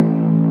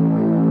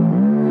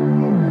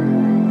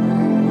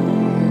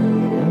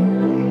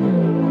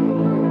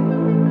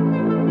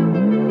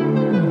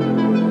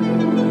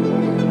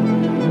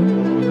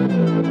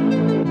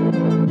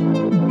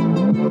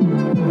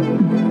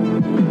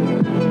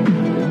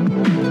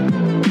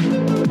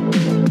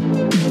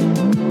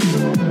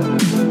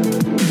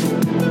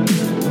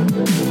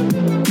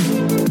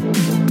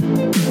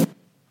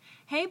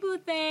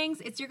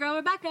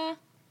Rebecca.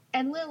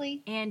 And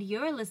Lily. And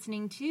you're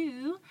listening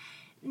to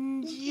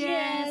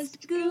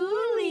Just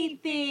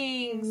Ghouly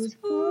Things.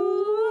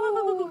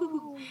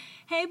 Ooh.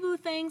 Hey, Boo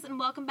Things, and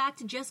welcome back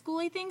to Just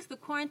Ghouly Things, the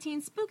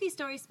Quarantine Spooky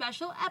Story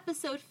Special,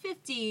 episode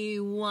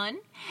 51.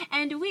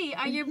 And we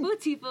are your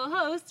beautiful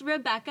hosts,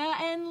 Rebecca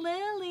and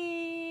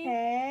Lily.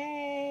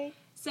 Hey.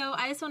 So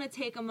I just want to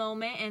take a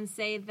moment and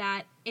say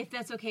that, if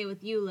that's okay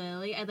with you,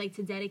 Lily, I'd like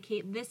to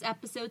dedicate this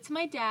episode to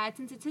my dad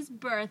since it's his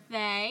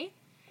birthday.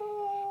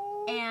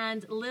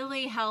 And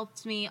Lily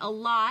helped me a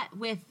lot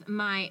with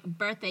my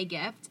birthday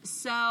gift.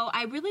 So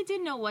I really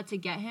didn't know what to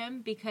get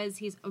him because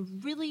he's a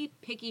really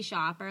picky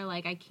shopper.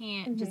 Like, I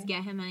can't just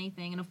get him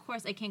anything. And, of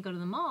course, I can't go to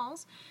the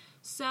malls.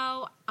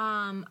 So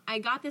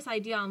I got this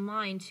idea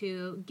online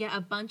to get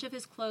a bunch of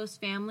his close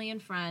family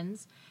and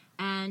friends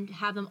and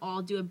have them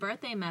all do a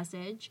birthday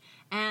message.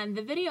 And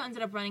the video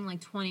ended up running like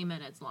 20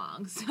 minutes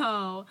long.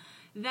 So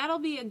that'll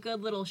be a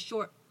good little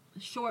short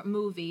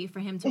movie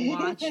for him to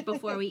watch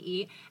before we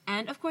eat.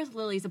 And of course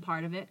Lily's a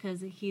part of it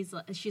because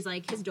she's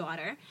like his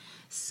daughter.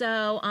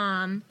 So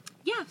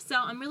so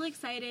I'm really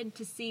excited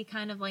to see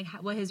kind of like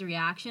what his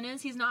reaction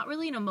is. He's not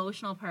really an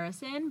emotional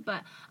person,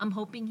 but I'm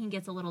hoping he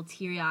gets a little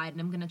teary-eyed,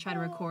 and I'm going to try to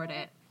record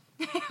it.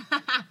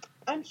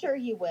 I'm sure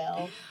he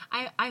will.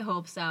 I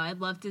hope so. I'd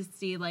love to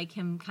see like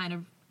him kind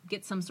of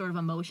get some sort of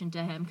emotion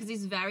to him because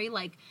he's very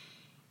like,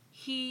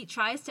 he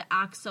tries to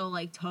act so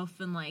like tough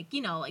and like, you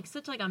know, like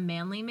such like a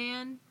manly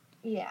man.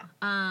 Yeah.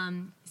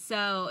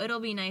 So it'll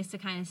be nice to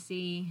kind of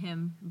see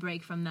him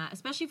break from that,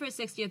 especially for his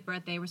 60th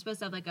birthday. We're supposed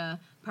to have like a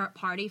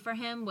party for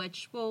him,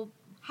 which will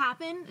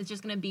happen. It's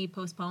just going to be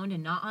postponed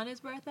and not on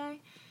his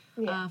birthday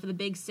for the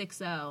big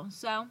 6-0.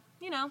 So,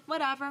 you know,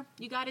 whatever.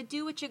 You got to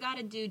do what you got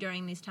to do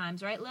during these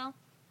times, right, Lil?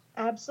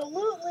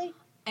 Absolutely.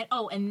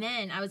 And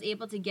then I was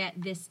able to get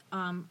this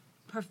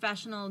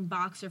professional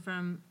boxer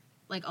from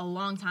like a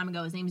long time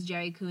ago. His name's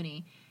Jerry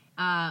Cooney.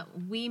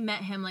 We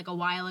met him like a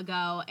while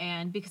ago,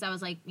 and because I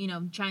was like, you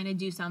know, trying to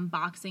do some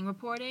boxing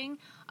reporting,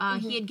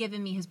 he had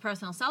given me his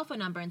personal cell phone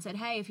number and said,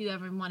 hey, if you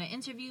ever want to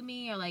interview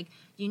me or like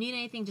you need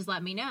anything, just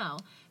let me know.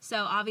 So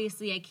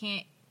obviously I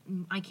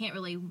can't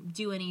really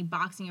do any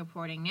boxing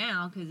reporting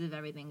now because of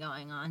everything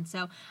going on.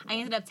 So I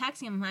ended up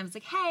texting him and I was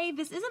like, hey,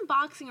 this isn't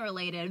boxing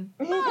related,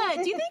 but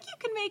do you think you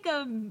can make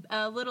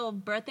a little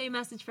birthday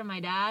message for my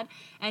dad?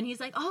 And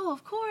he's like, oh,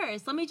 of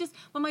course. Let me just,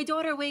 when my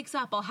daughter wakes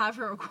up, I'll have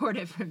her record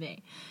it for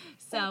me.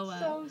 So,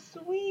 that's so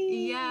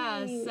sweet.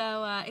 Yeah,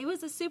 so it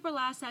was a super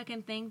last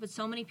second thing, but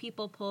so many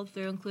people pulled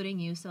through, including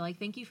you. So like,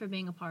 thank you for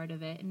being a part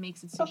of it. It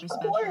makes it super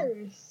special. Of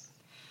course.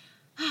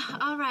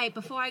 All right,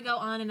 before I go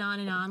on and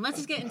on and on, let's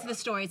just get into the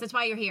stories. That's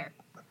why you're here.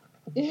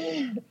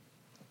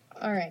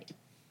 All right,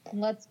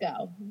 let's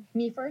go.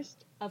 Me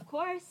first? Of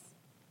course.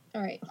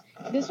 All right.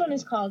 This one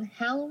is called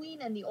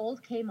Halloween and the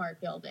Old Kmart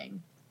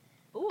Building.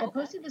 Ooh, I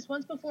posted this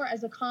once before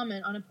as a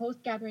comment on a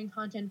post gathering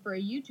content for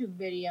a YouTube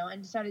video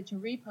and decided to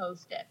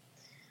repost it.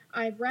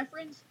 I've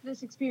referenced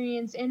this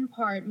experience in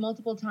part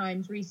multiple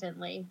times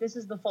recently. This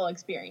is the full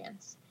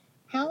experience.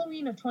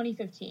 Halloween of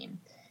 2015.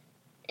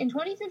 In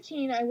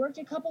 2015, I worked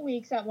a couple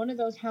weeks at one of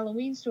those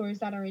Halloween stores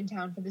that are in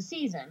town for the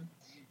season.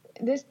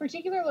 This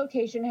particular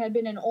location had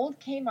been an old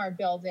Kmart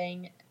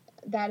building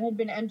that had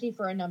been empty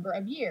for a number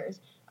of years.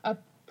 A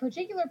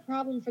particular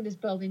problem for this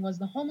building was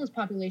the homeless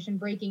population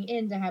breaking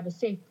in to have a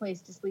safe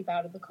place to sleep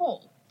out of the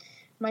cold.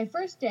 My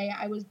first day,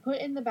 I was put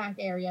in the back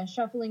area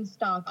shuffling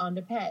stock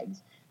onto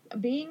pegs.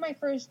 Being my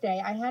first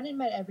day, I hadn't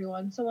met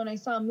everyone, so when I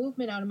saw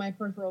movement out of my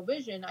peripheral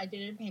vision, I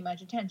didn't pay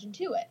much attention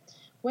to it.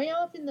 Way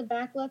off in the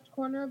back left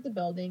corner of the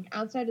building,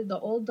 outside of the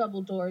old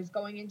double doors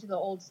going into the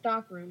old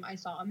stock room, I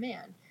saw a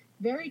man.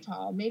 Very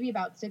tall, maybe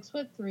about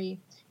 6'3",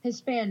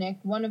 Hispanic,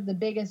 one of the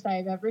biggest I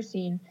have ever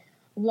seen,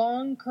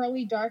 long,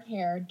 curly, dark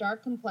hair,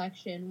 dark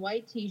complexion,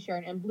 white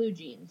t-shirt, and blue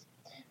jeans.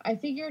 I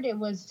figured it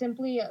was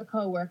simply a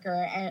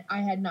coworker and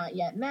I had not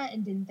yet met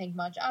and didn't think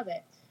much of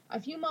it. A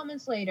few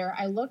moments later,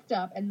 I looked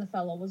up and the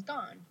fellow was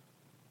gone.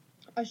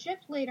 A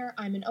shift later,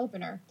 I'm an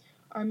opener.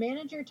 Our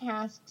manager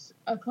tasks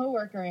a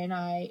coworker and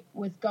I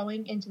with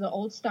going into the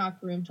old stock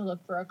room to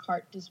look for a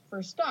cart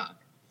for stock.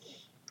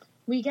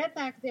 We get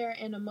back there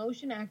and a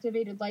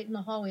motion-activated light in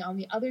the hallway on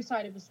the other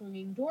side of a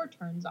swinging door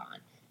turns on.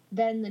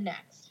 Then the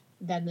next.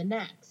 Then the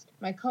next.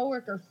 My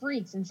coworker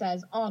freaks and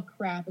says, oh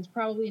crap, it's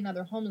probably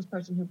another homeless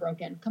person who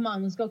broke in. Come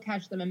on, let's go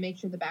catch them and make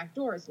sure the back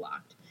door is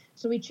locked.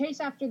 So we chase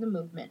after the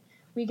movement.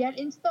 We get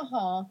into the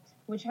hall,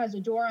 which has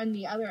a door on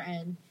the other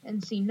end,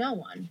 and see no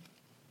one.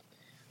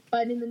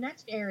 But in the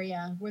next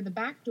area, where the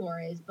back door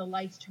is, the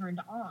lights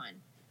turned on.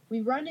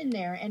 We run in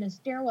there, and a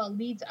stairwell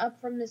leads up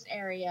from this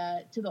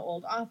area to the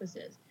old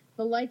offices.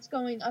 The lights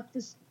going up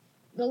the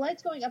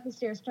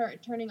stairs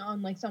start turning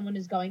on like someone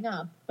is going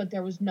up, but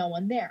there was no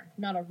one there.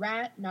 Not a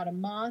rat, not a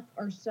moth,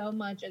 or so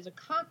much as a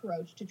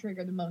cockroach to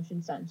trigger the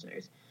motion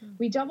sensors.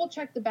 We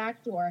double-check the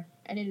back door,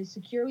 and it is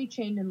securely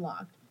chained and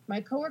locked. My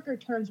coworker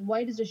turns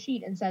white as a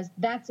sheet and says,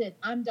 that's it,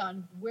 I'm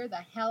done. We're the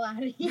hell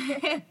out of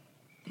here.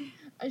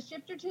 A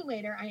shift or two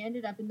later, I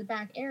ended up in the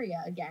back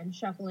area again,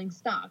 shuffling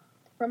stock.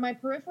 From my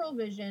peripheral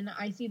vision,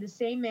 I see the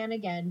same man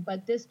again,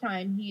 but this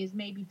time he is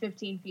maybe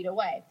 15 feet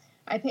away.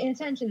 I paid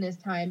attention this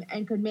time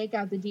and could make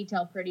out the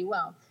detail pretty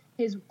well.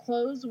 His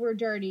clothes were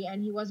dirty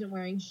and he wasn't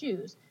wearing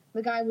shoes.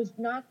 The guy was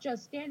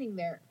just standing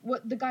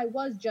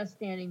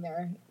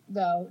there,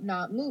 though,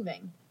 not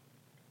moving.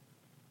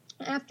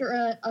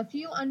 After a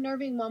few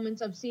unnerving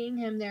moments of seeing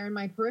him there in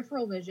my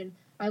peripheral vision,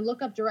 I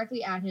look up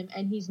directly at him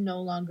and he's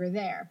no longer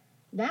there.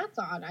 That's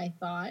odd, I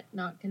thought,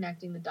 not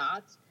connecting the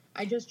dots.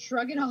 I just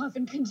shrug it off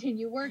and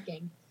continue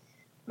working.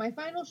 My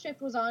final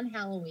shift was on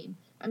Halloween.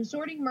 I'm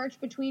sorting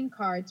merch between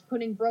carts,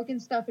 putting broken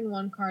stuff in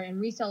one cart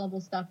and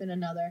resellable stuff in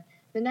another.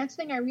 The next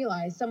thing I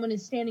realize, someone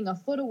is standing a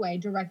foot away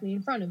directly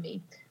in front of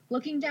me.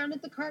 Looking down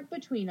at the cart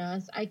between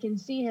us, I can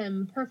see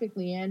him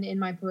perfectly and in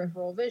my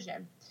peripheral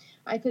vision.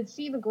 I could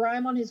see the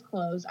grime on his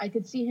clothes. I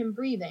could see him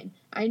breathing.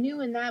 I knew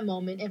in that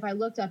moment if I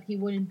looked up, he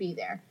wouldn't be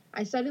there.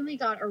 I suddenly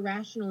got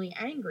irrationally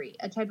angry,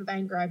 a type of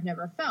anger I've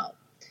never felt.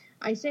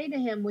 I say to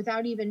him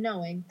without even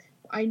knowing,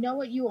 I know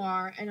what you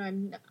are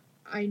and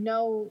I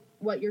know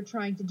what you're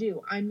trying to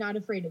do. I'm not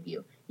afraid of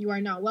you. You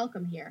are not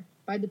welcome here.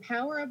 By the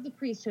power of the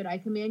priesthood, I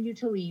command you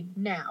to leave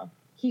now.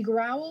 He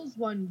growls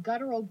one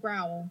guttural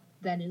growl,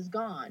 then is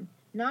gone.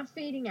 Not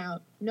fading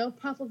out, no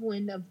puff of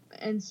wind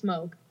and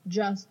smoke,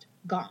 just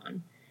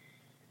gone.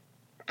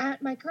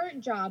 At my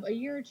current job, a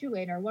year or two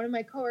later, one of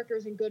my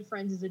coworkers and good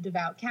friends is a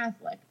devout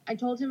Catholic. I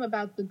told him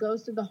about the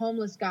ghost of the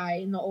homeless guy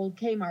in the old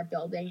Kmart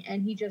building,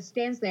 and he just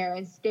stands there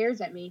and stares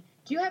at me.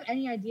 Do you have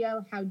any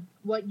idea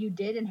what you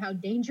did and how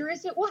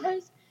dangerous it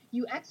was?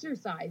 You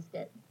exorcised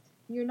it.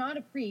 You're not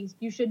a priest.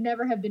 You should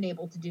never have been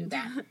able to do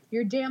that.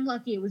 You're damn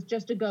lucky it was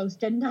just a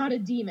ghost and not a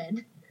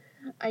demon.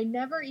 I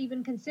never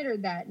even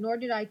considered that, nor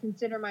did I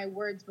consider my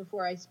words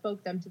before I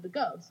spoke them to the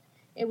ghost.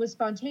 It was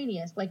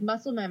spontaneous, like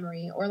muscle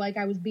memory, or like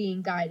I was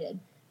being guided.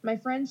 My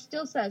friend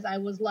still says I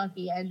was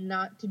lucky and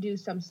not to do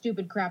some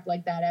stupid crap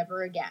like that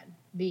ever again.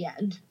 The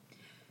end.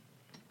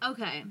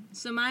 Okay,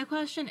 so my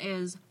question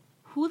is,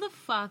 who the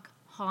fuck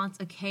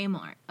haunts a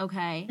Kmart,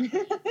 okay?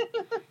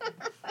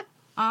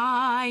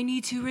 I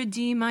need to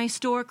redeem my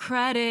store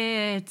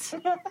credit.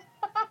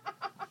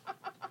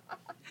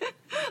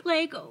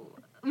 Like,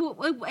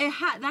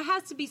 that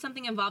has to be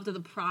something involved with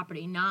the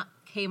property, not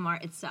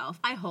Kmart itself.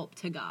 I hope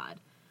to God.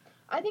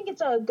 I think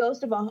it's a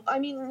ghost of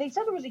they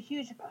said there was a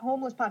huge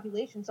homeless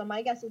population, so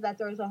my guess is that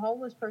there was a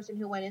homeless person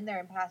who went in there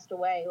and passed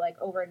away, like,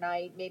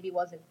 overnight, maybe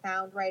wasn't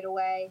found right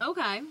away.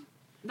 Okay.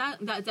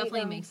 That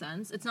definitely makes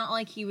sense. It's not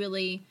like he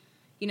really,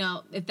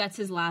 if that's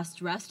his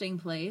last resting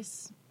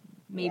place,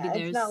 maybe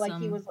there's it's not like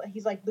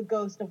he's like the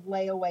ghost of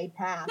layaway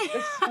past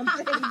or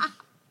something.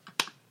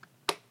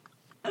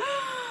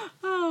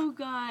 Oh,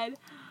 God.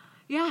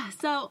 Yeah,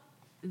 so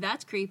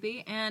that's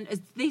creepy.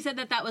 And they said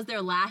that was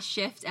their last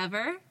shift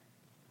ever?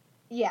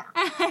 Yeah.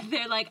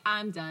 They're like,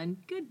 I'm done.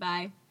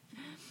 Goodbye.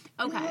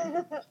 Okay.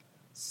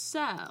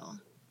 So,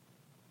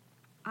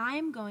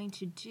 I'm going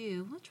to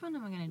do... Which one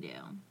am I going to do?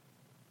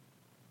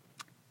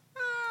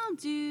 I'll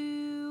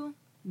do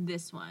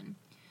this one.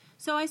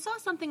 So, I saw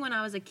something when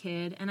I was a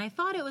kid, and I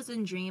thought it was a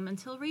dream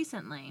until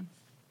recently.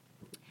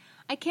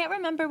 I can't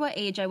remember what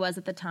age I was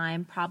at the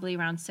time, probably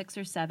around 6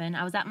 or 7.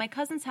 I was at my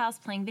cousin's house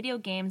playing video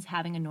games,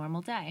 having a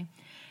normal day.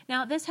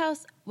 Now, this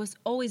house was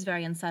always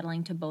very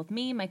unsettling to both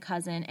me, my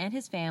cousin, and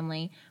his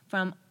family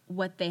from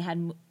when they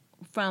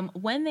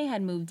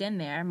had moved in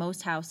there.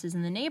 Most houses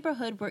in the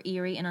neighborhood were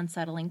eerie and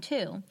unsettling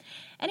too.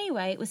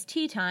 Anyway, it was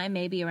tea time,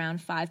 maybe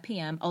around 5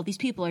 p.m. Oh, these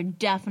people are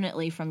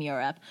definitely from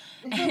Europe.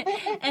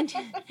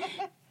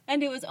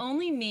 And it was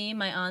only me,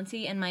 my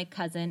auntie, and my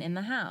cousin in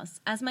the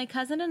house. As my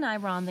cousin and I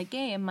were on the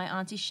game, my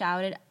auntie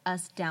shouted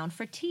us down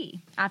for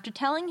tea. After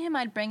telling him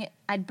I'd bring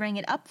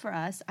it up for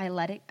us, I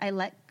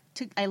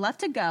left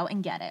to go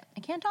and get it.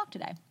 I can't talk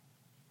today.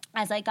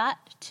 As I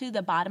got to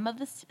the bottom of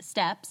the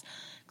steps,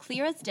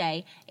 clear as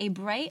day, a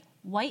bright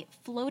white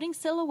floating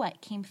silhouette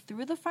came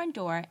through the front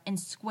door and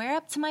square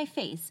up to my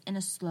face in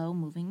a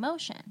slow-moving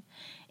motion.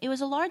 It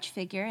was a large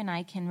figure, and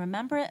I can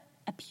remember it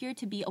appeared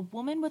to be a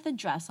woman with a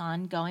dress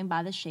on, going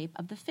by the shape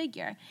of the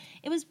figure.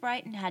 It was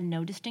bright and had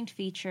no distinct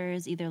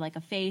features, either like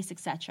a face,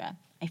 etc.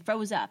 I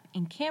froze up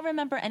and can't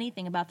remember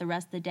anything about the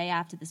rest of the day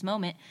after this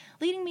moment,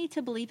 leading me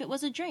to believe it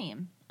was a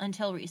dream,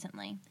 until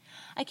recently.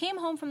 I came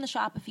home from the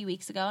shop a few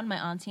weeks ago, and my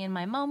auntie and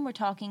my mom were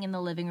talking in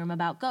the living room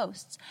about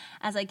ghosts.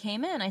 As I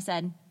came in, I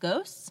said,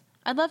 "Ghosts?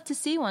 I'd love to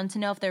see one to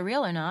know if they're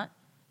real or not."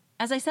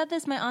 As I said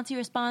this, my auntie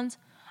responds,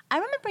 "I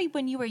remember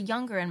when you were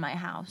younger in my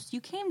house. You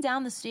came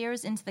down the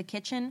stairs into the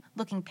kitchen,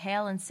 looking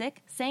pale and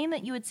sick, saying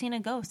that you had seen a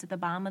ghost at the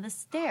bottom of the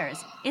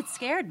stairs. It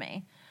scared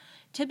me."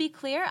 To be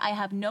clear, I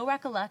have no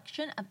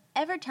recollection of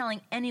ever telling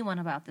anyone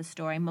about this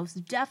story,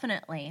 most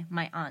definitely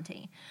my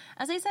auntie.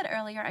 As I said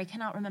earlier, I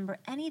cannot remember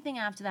anything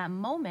after that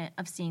moment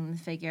of seeing the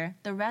figure.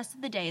 The rest of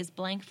the day is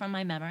blank from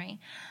my memory.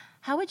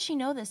 How would she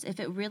know this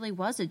if it really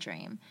was a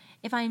dream?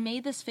 If I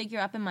made this figure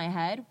up in my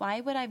head, why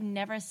would I have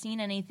never seen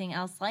anything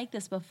else like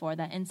this before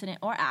that incident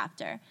or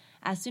after?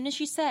 As soon as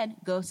she said,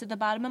 "Ghost at the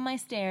bottom of my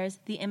stairs,"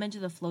 the image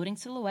of the floating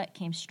silhouette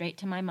came straight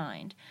to my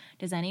mind.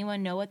 Does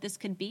anyone know what this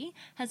could be?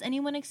 Has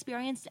anyone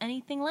experienced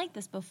anything like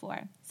this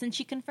before? Since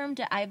she confirmed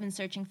it, I've been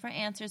searching for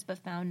answers but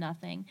found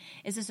nothing.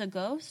 Is this a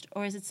ghost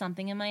or is it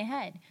something in my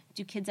head?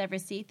 Do kids ever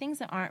see things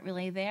that aren't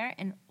really there?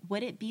 And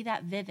would it be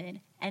that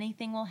vivid?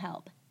 Anything will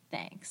help.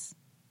 Thanks.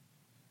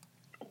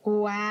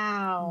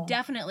 Wow.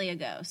 Definitely a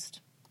ghost.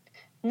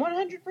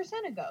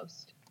 100% a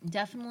ghost.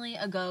 Definitely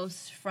a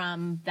ghost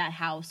from that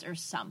house or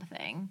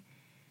something.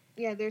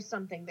 Yeah, there's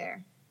something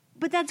there.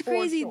 But that's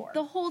crazy. Sure.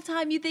 The whole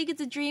time you think it's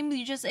a dream,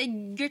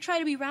 you're trying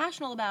to be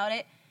rational about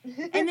it.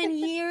 And then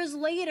years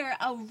later,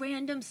 a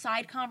random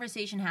side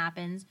conversation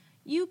happens.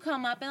 You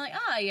come up and like,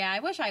 oh yeah, I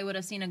wish I would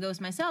have seen a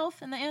ghost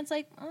myself. And the aunt's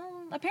like,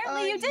 oh,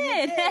 apparently you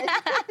did.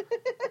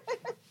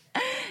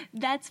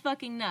 That's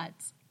fucking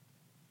nuts.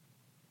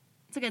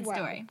 It's a good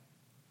story.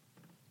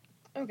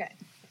 Okay.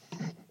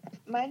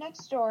 My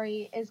next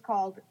story is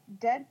called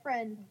Dead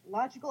Friend,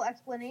 Logical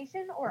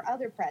Explanation or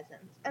Other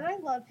Presence. And I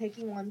love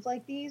picking ones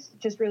like these,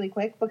 just really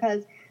quick,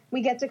 because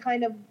we get to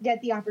kind of get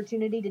the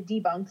opportunity to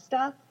debunk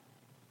stuff.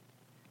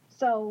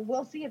 So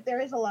we'll see if there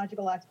is a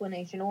logical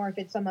explanation or if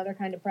it's some other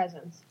kind of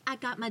presence. I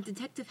got my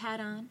detective hat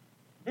on.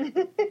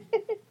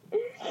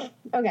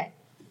 Okay.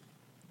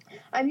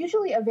 I'm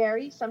usually a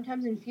very,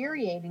 sometimes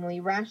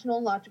infuriatingly,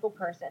 rational, logical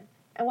person.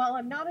 And while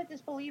I'm not a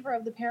disbeliever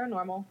of the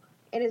paranormal,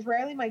 it is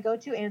rarely my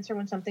go-to answer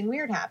when something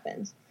weird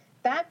happens.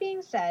 That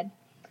being said,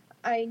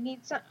 I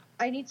need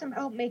some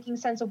help making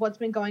sense of what's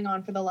been going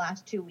on for the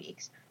last 2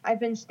 weeks. I've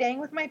been staying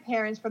with my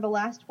parents for the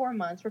last 4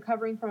 months,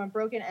 recovering from a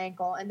broken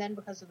ankle and then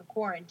because of the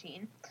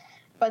quarantine.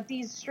 But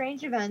these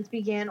strange events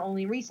began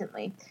only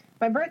recently.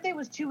 My birthday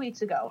was 2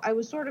 weeks ago. I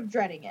was sort of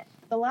dreading it.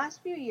 The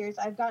last few years,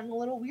 I've gotten a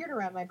little weird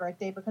around my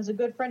birthday because a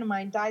good friend of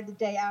mine died the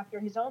day after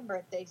his own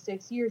birthday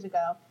 6 years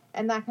ago,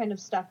 and that kind of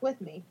stuck with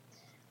me.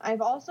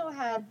 I've also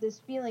had this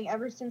feeling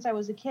ever since I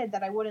was a kid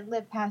that I wouldn't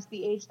live past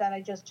the age that I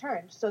just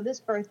turned, so this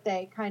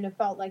birthday kind of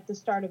felt like the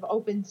start of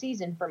open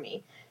season for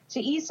me.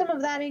 To ease some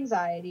of that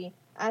anxiety,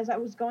 as I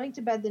was going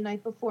to bed the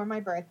night before my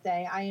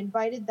birthday, I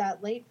invited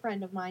that late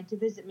friend of mine to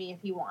visit me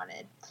if he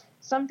wanted.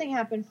 Something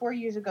happened 4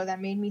 years ago that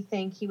made me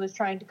think he was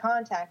trying to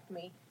contact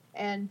me,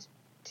 and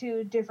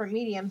 2 different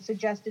mediums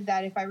suggested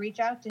that if I reach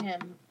out to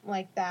him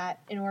like that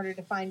in order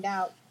to find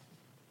out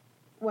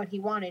what he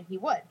wanted, he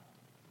would.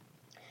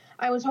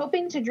 I was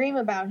hoping to dream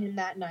about him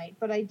that night,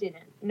 but I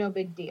didn't. No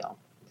big deal.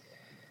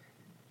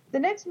 The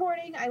next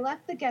morning, I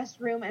left the guest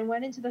room and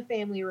went into the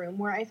family room,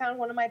 where I found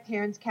one of my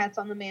parents' cats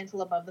on the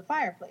mantel above the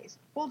fireplace.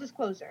 Full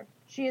disclosure,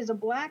 she is a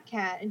black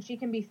cat, and she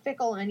can be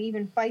fickle and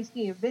even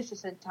feisty and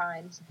vicious at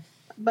times,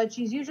 but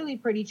she's usually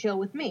pretty chill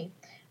with me.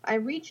 I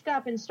reached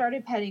up and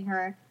started petting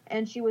her,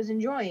 and she was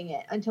enjoying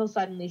it, until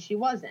suddenly she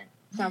wasn't.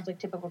 Sounds like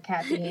typical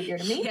cat behavior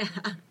to me. Yeah.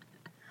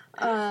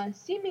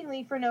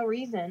 Seemingly for no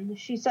reason,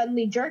 she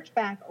suddenly jerked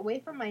back away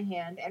from my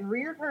hand and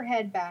reared her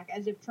head back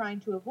as if trying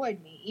to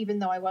avoid me, even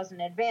though I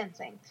wasn't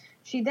advancing.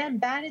 She then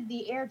batted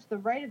the air to the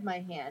right of my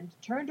hand,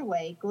 turned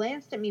away,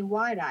 glanced at me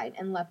wide-eyed,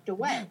 and leapt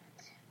away.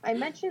 I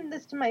mentioned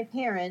this to my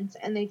parents,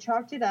 and they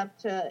chalked it up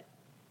to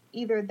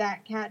either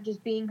that cat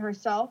just being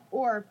herself,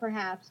 or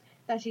perhaps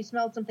that she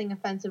smelled something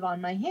offensive on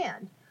my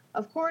hand.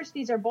 Of course,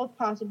 these are both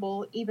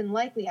possible, even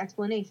likely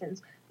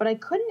explanations, but I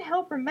couldn't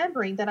help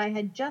remembering that I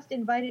had just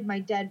invited my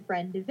dead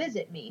friend to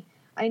visit me.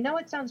 I know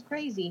it sounds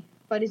crazy,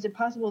 but is it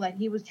possible that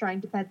he was trying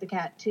to pet the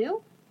cat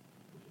too?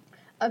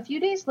 A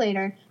few days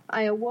later,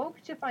 I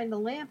awoke to find the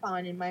lamp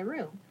on in my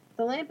room.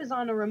 The lamp is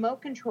on a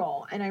remote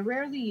control, and I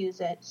rarely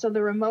use it, so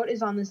the remote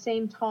is on the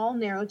same tall,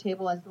 narrow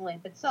table as the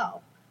lamp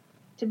itself.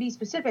 To be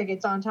specific,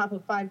 it's on top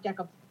of 5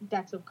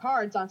 decks of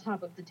cards on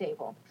top of the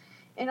table.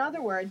 In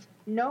other words,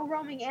 no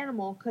roaming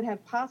animal could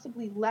have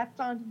possibly leapt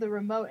onto the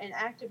remote and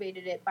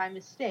activated it by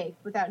mistake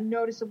without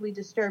noticeably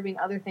disturbing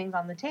other things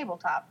on the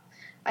tabletop.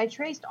 I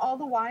traced all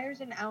the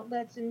wires and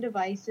outlets and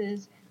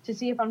devices to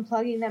see if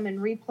unplugging them and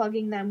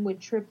replugging them would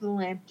trip the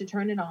lamp to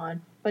turn it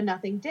on, but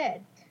nothing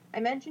did. I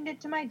mentioned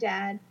it to my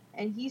dad,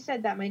 and he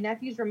said that my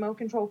nephew's remote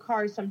control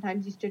cars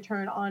sometimes used to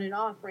turn on and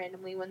off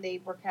randomly when they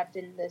were kept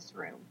in this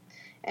room.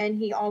 And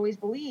he always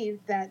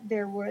believed that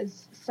there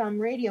was some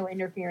radio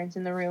interference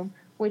in the room,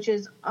 which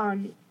is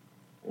on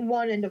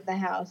one end of the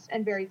house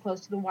and very close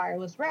to the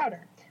wireless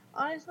router.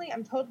 Honestly,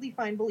 I'm totally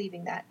fine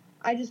believing that.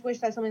 I just wish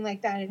that something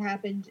like that had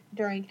happened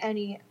during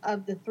any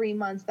of the 3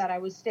 months that I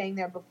was staying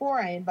there before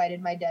I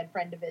invited my dead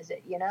friend to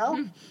visit, you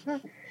know?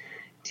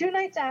 2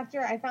 nights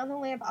after I found the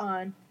lamp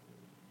on,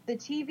 the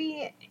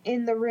TV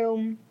in the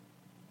room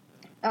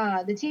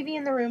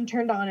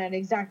turned on at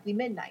exactly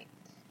midnight.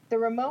 The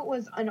remote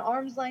was an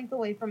arm's length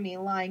away from me,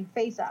 lying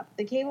face up.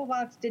 The cable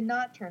box did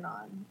not turn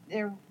on.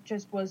 There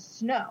just was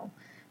snow.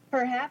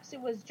 Perhaps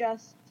it was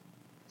just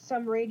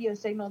some radio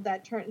signal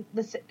that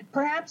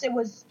Perhaps it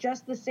was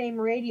just the same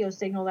radio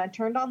signal that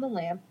turned on the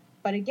lamp.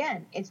 But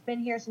again, it's been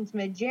here since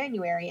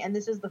mid-January, and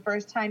this is the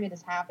first time it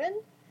has happened.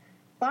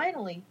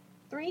 Finally,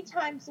 3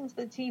 times since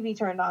the TV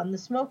turned on, the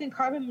smoke and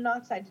carbon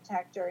monoxide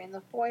detector in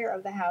the foyer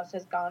of the house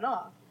has gone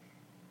off.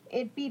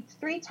 It beeps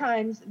 3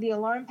 times, the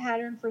alarm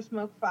pattern for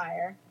smoke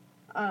fire,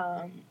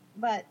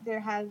 but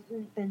there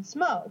hasn't been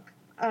smoke.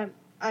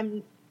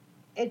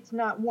 It's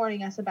not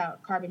warning us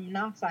about carbon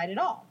monoxide at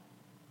all.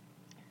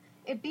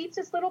 It beeps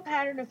its little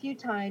pattern a few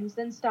times,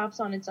 then stops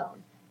on its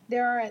own.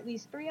 There are at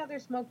least 3 other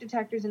smoke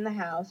detectors in the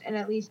house and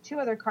at least 2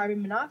 other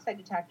carbon monoxide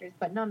detectors,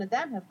 but none of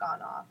them have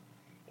gone off.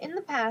 In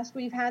the past,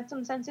 we've had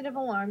some sensitive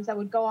alarms that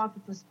would go off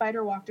if a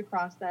spider walked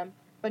across them,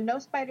 but no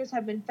spiders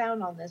have been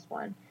found on this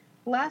one.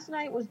 Last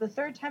night was the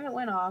 3rd time it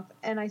went off,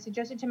 and I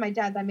suggested to my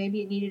dad that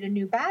maybe it needed a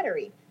new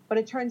battery, but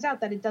it turns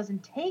out that it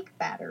doesn't take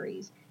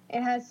batteries.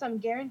 It has some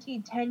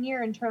guaranteed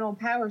 10-year internal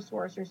power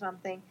source or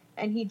something,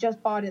 and he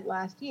just bought it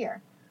last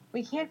year.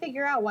 We can't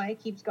figure out why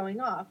it keeps going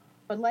off,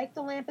 but like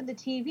the lamp in the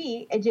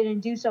TV, it didn't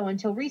do so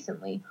until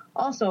recently.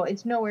 Also,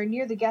 it's nowhere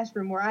near the guest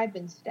room where I've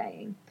been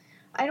staying.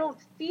 I don't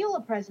feel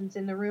a presence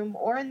in the room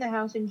or in the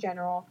house in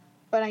general,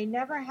 but I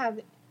never have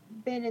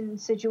been in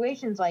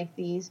situations like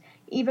these,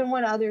 even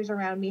when others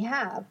around me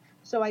have,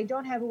 so I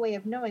don't have a way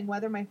of knowing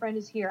whether my friend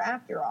is here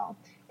after all.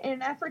 In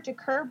an effort to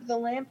curb the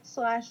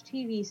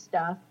lamp/TV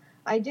stuff,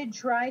 I did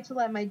try to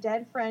let my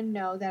dead friend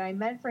know that I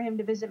meant for him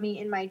to visit me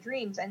in my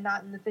dreams and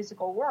not in the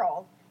physical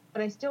world,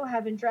 but I still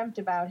haven't dreamt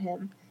about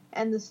him,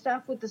 and the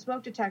stuff with the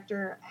smoke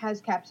detector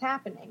has kept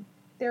happening.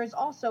 There is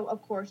also,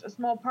 of course, a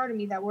small part of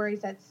me that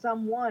worries that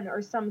someone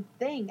or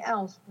something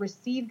else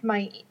received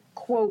my,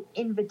 quote,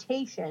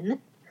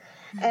 invitation,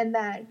 and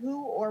that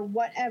who or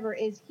whatever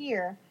is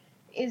here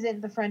isn't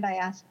the friend I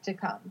asked to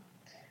come.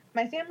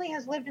 My family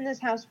has lived in this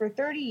house for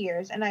 30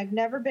 years, and I've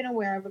never been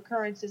aware of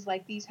occurrences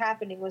like these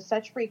happening with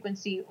such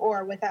frequency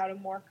or without a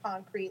more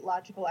concrete,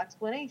 logical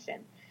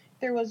explanation.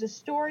 There was a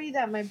story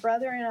that my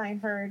brother and I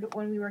heard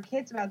when we were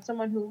kids about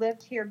someone who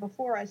lived here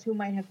before us who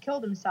might have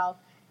killed himself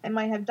and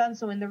might have done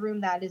so in the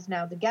room that is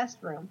now the guest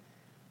room.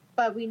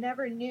 But we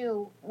never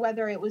knew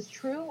whether it was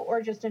true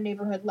or just a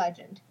neighborhood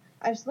legend.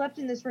 I've slept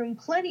in this room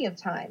plenty of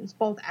times,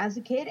 both as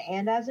a kid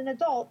and as an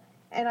adult,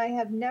 and I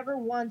have never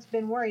once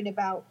been worried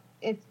about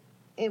if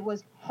it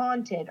was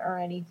haunted or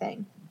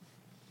anything.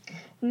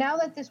 Now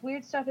that this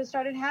weird stuff has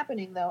started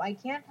happening, though, I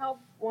can't help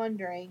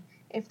wondering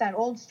if that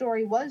old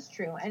story was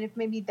true, and if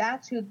maybe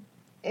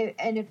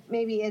if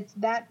maybe it's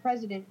that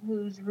president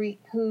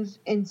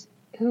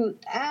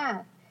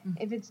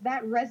if it's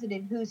that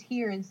resident who's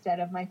here instead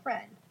of my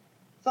friend.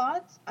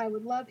 Thoughts? I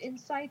would love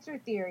insights or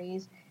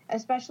theories,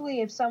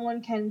 especially if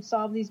someone can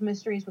solve these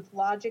mysteries with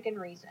logic and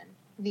reason.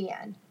 The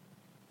end.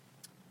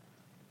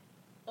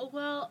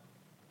 Well,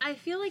 I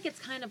feel like it's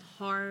kind of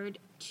hard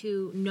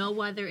to know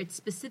whether it's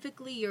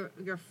specifically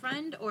your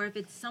friend or if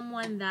it's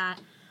someone that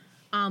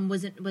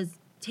was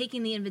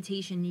taking the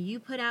invitation you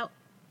put out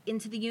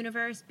into the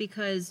universe,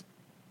 because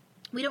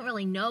we don't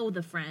really know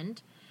the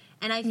friend.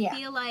 And I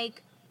feel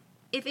like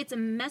if it's a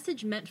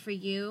message meant for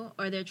you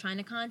or they're trying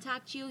to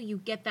contact you, you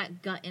get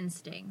that gut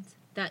instinct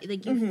that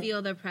like you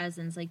feel their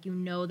presence, like you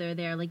know they're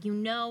there, like you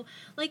know,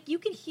 like you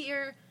could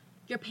hear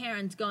your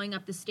parents going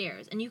up the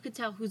stairs and you could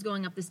tell who's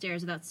going up the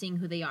stairs without seeing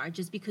who they are,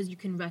 just because you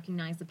can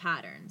recognize the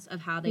patterns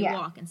of how they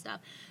walk and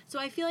stuff. So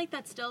I feel like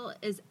that still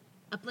is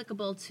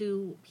applicable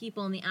to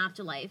people in the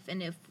afterlife,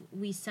 and if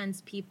we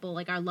sense people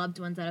like our loved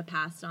ones that have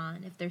passed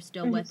on, if they're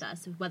still with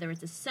us, whether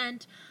it's a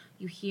scent,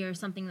 you hear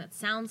something that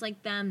sounds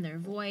like them, their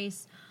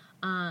voice.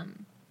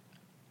 And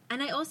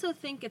I also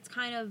think it's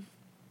kind of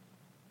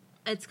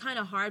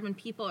hard when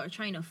people are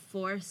trying to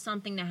force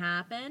something to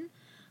happen.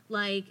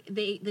 Like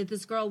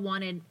this girl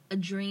wanted a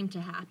dream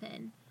to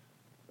happen.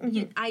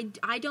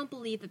 I don't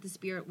believe that the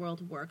spirit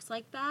world works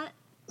like that.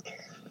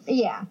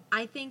 Yeah.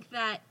 I think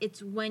that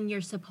it's when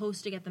you're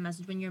supposed to get the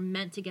message, when you're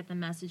meant to get the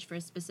message for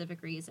a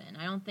specific reason.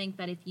 I don't think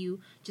that if you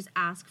just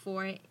ask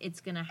for it,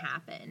 it's going to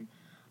happen.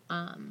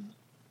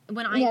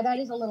 That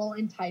is a little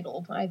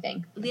entitled, I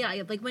think.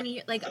 Yeah, like when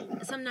you, like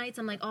some nights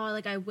I'm like, oh,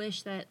 like I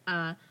wish that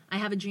I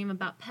have a dream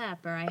about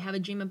Pep, or I have a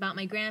dream about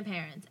my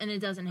grandparents, and it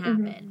doesn't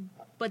happen.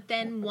 But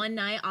then one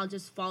night I'll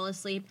just fall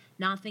asleep,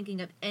 not thinking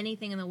of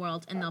anything in the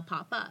world, and they'll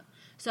pop up.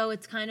 So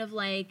it's kind of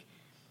like,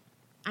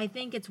 I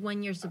think it's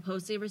when you're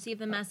supposed to receive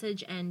the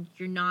message and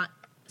you're not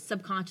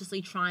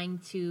subconsciously trying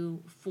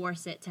to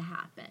force it to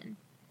happen.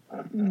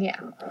 Yeah.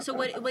 So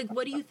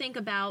what do you think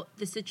about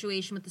the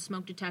situation with the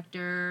smoke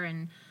detector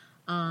and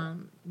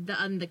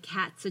the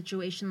cat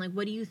situation? Like,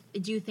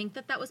 do you think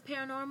that was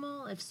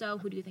paranormal? If so,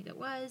 who do you think it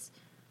was?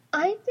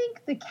 I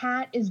think the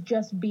cat is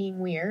just being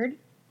weird.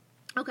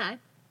 Okay.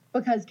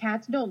 Because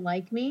cats don't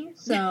like me,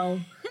 so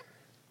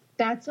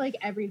that's like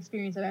every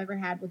experience I've ever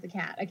had with a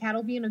cat. A cat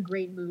will be in a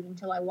great mood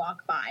until I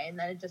walk by, and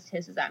then it just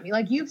hisses at me.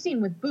 Like you've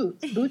seen with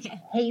Boots. Boots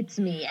hates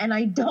me, and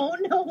I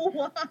don't know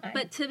why.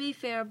 But to be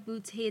fair,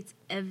 Boots hates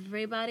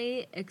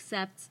everybody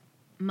except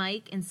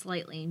Mike and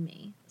slightly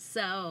me.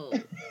 So,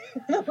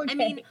 okay. I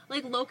mean,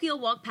 like Loki will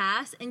walk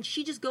past, and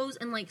she just goes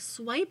and like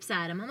swipes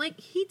at him. I'm like,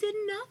 he did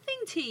nothing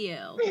to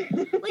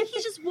you. Like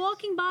he's just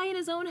walking by in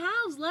his own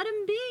house. Let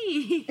him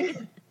be.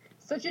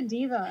 Such a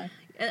diva.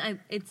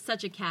 It's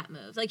such a cat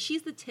move. Like,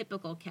 she's the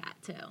typical cat,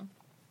 too.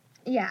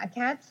 Yeah,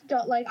 cats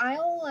don't like.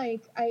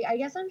 I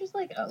guess I'm just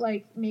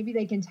like maybe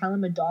they can tell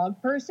I'm a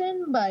dog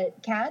person,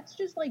 but cats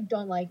just like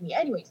don't like me.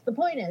 Anyways, the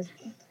point is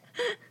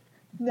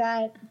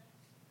that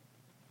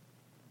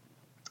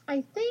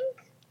I think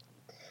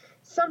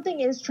something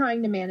is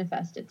trying to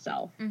manifest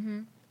itself.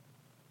 Mm-hmm.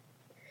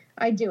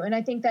 I do, and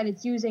I think that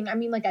it's using. I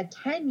mean, like a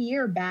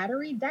 10-year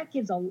battery that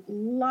gives a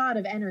lot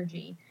of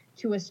energy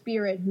to a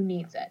spirit who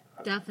needs it.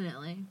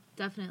 Definitely.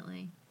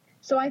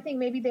 So I think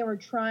maybe they were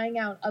trying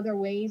out other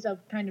ways of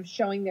kind of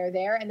showing they're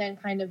there, and then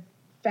kind of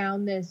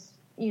found this,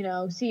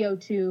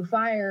 CO2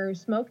 fire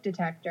smoke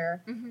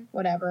detector,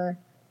 whatever,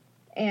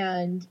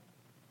 and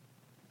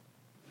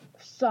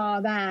saw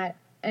that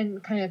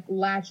and kind of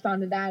latched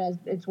onto that as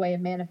its way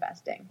of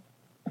manifesting.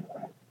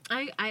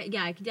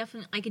 I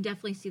could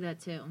definitely see that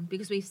too,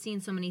 because we've seen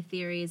so many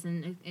theories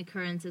and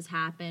occurrences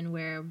happen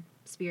where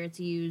spirits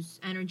use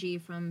energy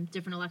from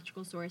different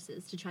electrical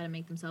sources to try to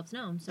make themselves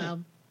known. So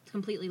it's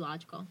completely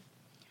logical.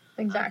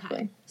 Exactly.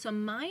 Okay. So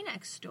my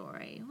next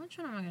story, which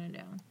one am I going to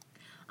do?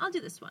 I'll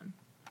do this one.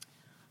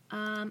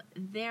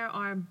 There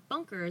are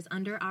bunkers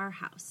under our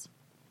house.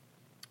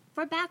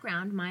 For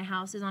background, my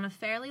house is on a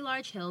fairly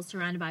large hill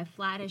surrounded by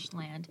flattish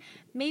land,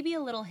 maybe a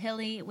little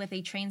hilly with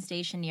a train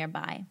station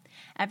nearby.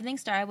 Everything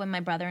started when my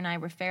brother and I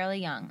were fairly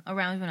young,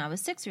 around when I was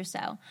 6 or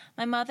so.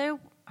 My mother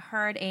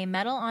heard a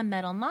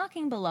metal-on-metal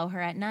knocking below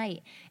her at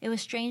night. It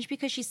was strange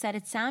because she said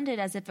it sounded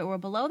as if it were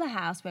below the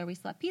house where we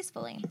slept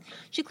peacefully.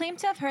 She claimed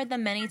to have heard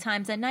them many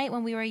times at night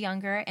when we were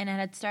younger, and it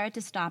had started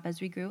to stop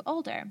as we grew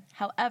older.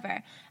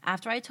 However,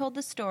 after I was told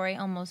the story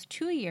almost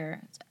 2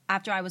 years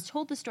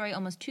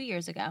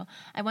ago,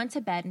 I went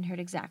to bed and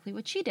heard exactly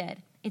what she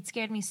did. It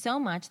scared me so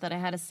much that I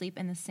had to sleep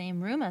in the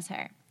same room as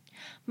her.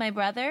 My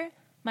brother,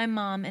 my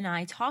mom, and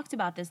I talked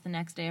about this the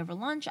next day over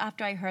lunch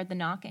after I heard the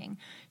knocking.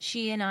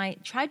 She and I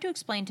tried to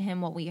explain to him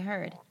what we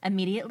heard.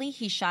 Immediately,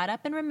 he shot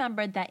up and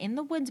remembered that in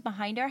the woods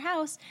behind our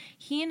house,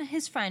 he and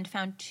his friend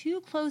found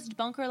 2 closed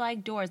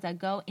bunker-like doors that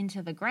go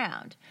into the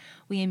ground.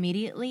 We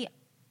immediately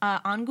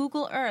on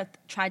Google Earth,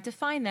 tried to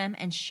find them,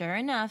 and sure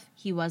enough,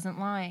 he wasn't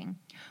lying.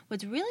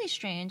 What's really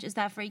strange is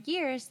that for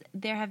years,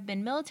 there have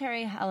been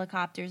military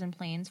helicopters and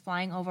planes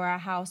flying over our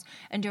house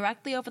and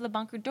directly over the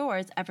bunker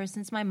doors ever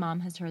since my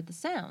mom has heard the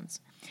sounds.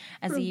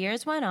 As the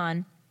years went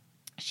on,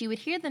 she would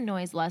hear the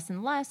noise less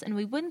and less, and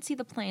we wouldn't see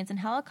the planes and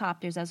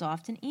helicopters as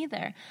often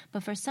either.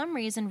 But for some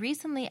reason,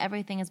 recently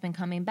everything has been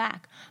coming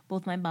back.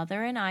 Both my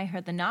mother and I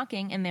heard the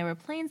knocking, and there were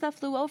planes that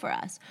flew over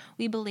us.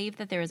 We believe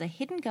that there is a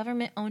hidden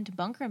government-owned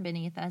bunker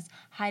beneath us,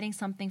 hiding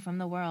something from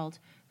the world.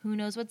 Who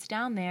knows what's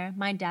down there?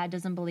 My dad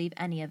doesn't believe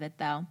any of it,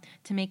 though.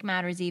 To make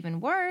matters even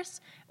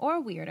worse,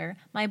 or weirder,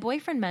 my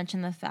boyfriend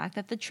mentioned the fact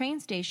that the train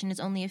station is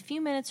only a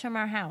few minutes from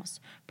our house.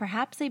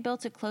 Perhaps they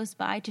built it close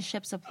by to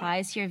ship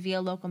supplies here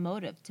via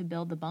locomotive to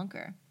build the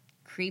bunker.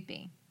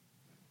 Creepy.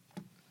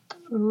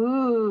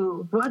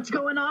 Ooh, what's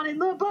going on in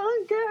the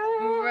bunker?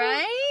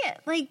 Right?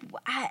 Like,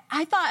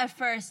 I thought at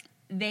first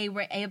they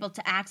were able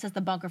to access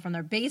the bunker from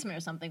their basement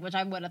or something, which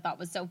I would have thought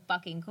was so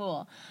fucking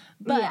cool.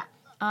 But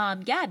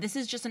yeah, this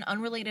is just an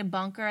unrelated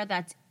bunker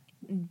that's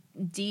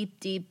deep,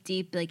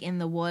 like in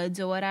the woods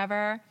or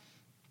whatever.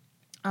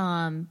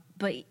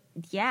 But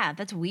yeah,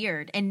 that's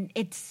weird. And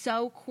it's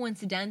so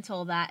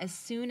coincidental that as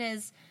soon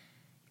as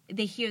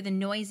they hear the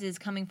noises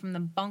coming from the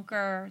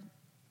bunker,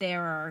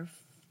 there are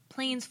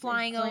planes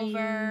flying over.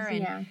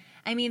 And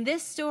I mean,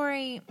 this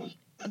story,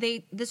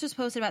 this was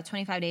posted about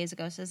 25 days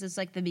ago, so this is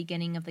like the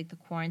beginning of like the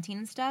quarantine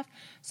and stuff.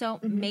 So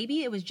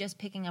maybe it was just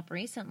picking up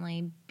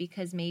recently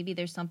because maybe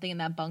there's something in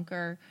that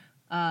bunker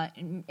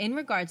in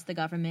regards to the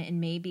government,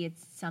 and maybe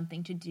it's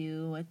something to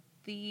do with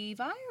the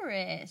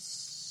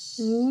virus.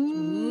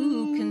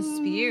 Ooh,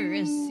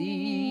 conspiracy.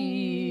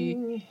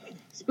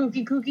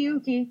 Spooky kooky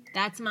ooky.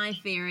 That's my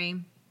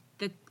theory.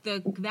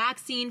 The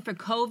vaccine for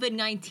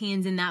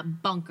COVID-19's in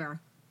that bunker.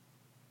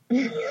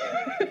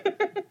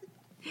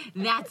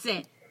 That's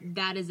it.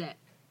 That is it.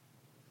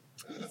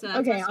 So that's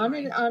okay,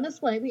 on a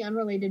slightly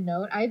unrelated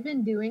note, I've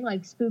been doing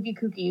like spooky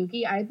kooky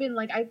ooky. I've been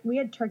like, we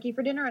had turkey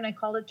for dinner and I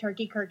called it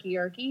turkey kirky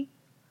yerky.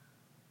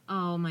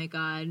 Oh my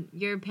god.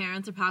 Your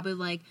parents are probably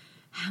like,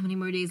 how many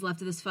more days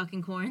left of this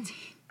fucking quarantine?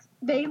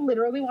 They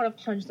literally want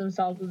to punch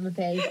themselves in the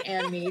face,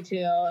 and me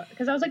too.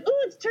 Because I was like, ooh,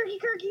 it's turkey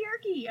kirky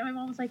yerky. And my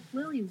mom was like,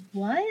 Lily,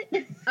 what?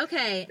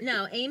 Okay,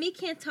 no, Amy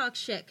can't talk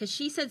shit because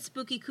she said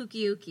spooky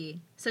kooky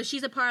ooky. So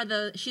she's a part of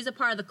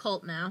the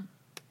cult now.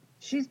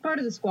 She's part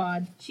of the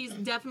squad. She's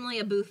definitely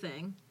a boo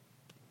thing.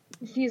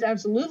 She's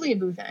absolutely a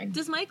boo thing.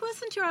 Does Mike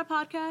listen to our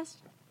podcast?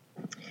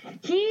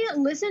 He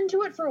listened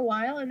to it for a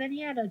while, and then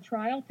he had a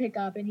trial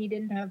pickup, and he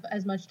didn't have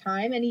as much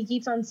time, and he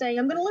keeps on saying,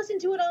 I'm going to listen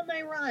to it on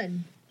my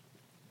run.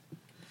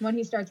 When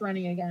he starts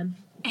running again.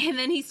 And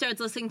then he starts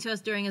listening to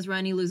us during his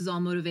run, he loses all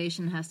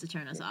motivation and has to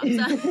turn us off.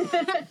 So.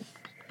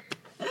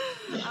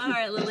 All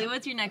right, Lily,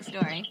 what's your next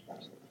story?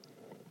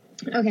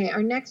 Okay,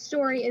 our next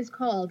story is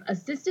called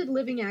Assisted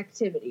Living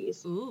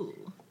Activities.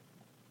 Ooh.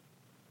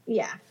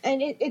 Yeah,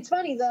 and it's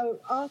funny, the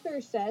author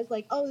says,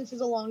 like, oh, this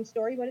is a long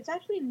story, but it's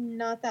actually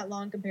not that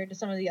long compared to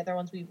some of the other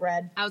ones we've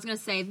read. I was going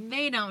to say,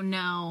 they don't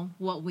know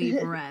what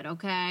we've read,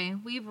 okay?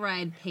 We've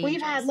read pages.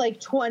 We've had,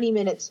 like,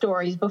 20-minute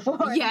stories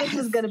before. Yes.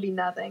 This is going to be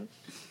nothing.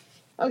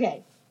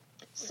 Okay,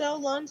 so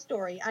long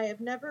story. I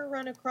have never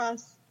run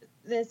across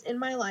this in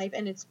my life,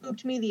 and it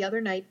spooked me the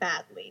other night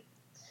badly.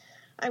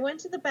 I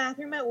went to the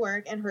bathroom at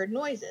work and heard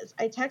noises.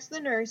 I texted the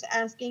nurse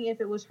asking if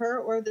it was her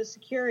or the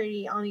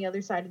security on the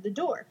other side of the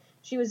door.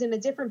 She was in a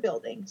different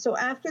building. So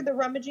after the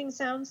rummaging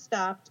sound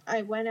stopped,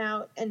 I went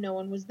out and no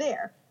one was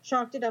there.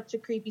 Chalked it up to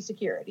creepy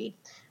security.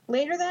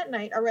 Later that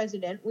night, a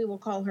resident, we will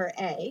call her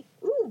A.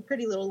 Ooh,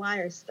 Pretty Little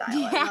Liars style.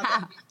 Yeah.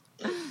 I love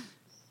it.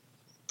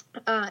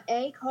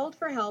 A called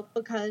for help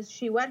because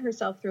she wet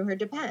herself through her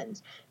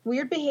Depends.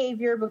 Weird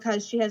behavior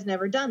because she has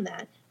never done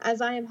that. As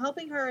I am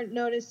helping her,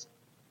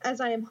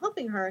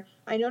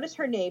 I notice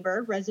her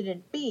neighbor,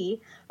 resident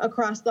B,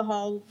 across the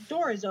hall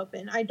door is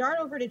open. I dart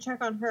over to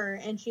check on her,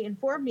 and she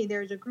informed me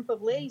there's a group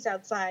of ladies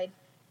outside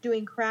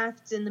doing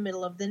crafts in the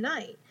middle of the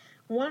night.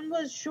 One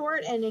was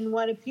short and in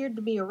what appeared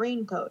to be a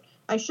raincoat.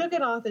 I shook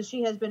it off as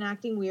she has been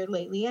acting weird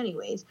lately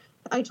anyways.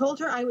 I told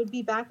her I would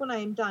be back when I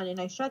am done, and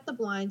I shut the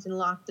blinds and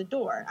locked the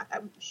door.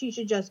 She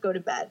should just go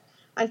to bed.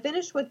 I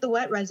finished with the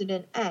wet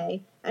resident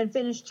A and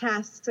finished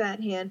tasks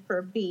at hand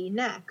for B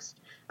next.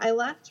 I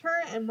left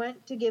her and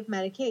went to give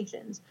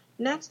medications.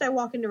 Next, I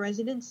walk into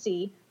resident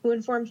C, who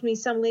informs me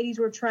some ladies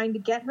were trying to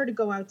get her to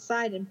go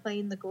outside and play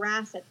in the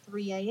grass at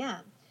 3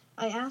 a.m.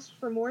 I asked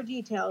for more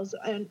details,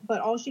 but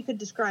all she could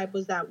describe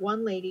was that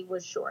one lady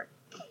was short.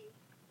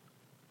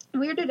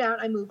 Weirded out,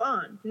 I move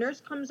on.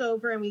 Nurse comes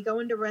over and we go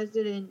into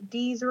resident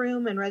D's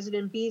room, and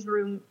resident B's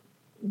room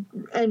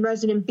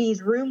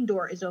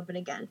door is open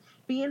again.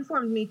 B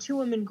informed me two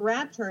women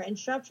grabbed her and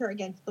shoved her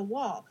against the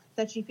wall,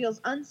 that she feels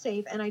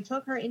unsafe, and I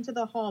took her into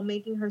the hall,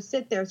 making her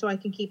sit there so I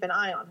can keep an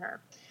eye on her.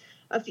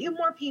 A few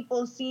more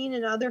people seen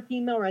in other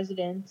female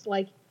residents,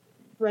 like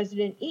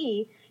resident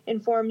E,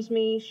 informs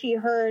me she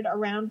heard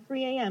around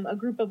 3 a.m. a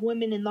group of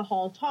women in the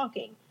hall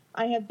talking.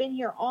 I have been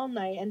here all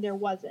night and there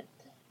wasn't.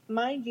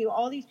 Mind you,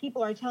 all these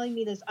people are telling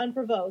me this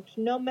unprovoked,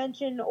 no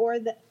mention or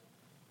them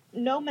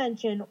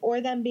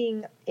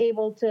being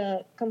able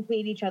to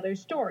complete each other's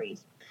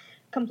stories.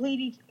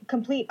 Complete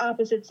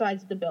opposite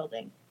sides of the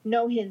building.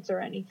 No hints or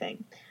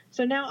anything.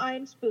 So now I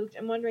am spooked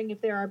and wondering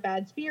if there are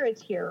bad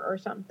spirits here or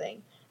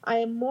something. I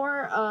am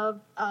more of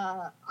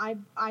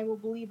I will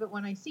believe it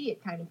when I see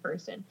it kind of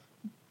person.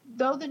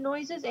 Though the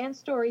noises and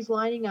stories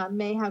lining up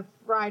may have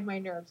fried my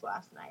nerves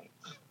last night.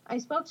 I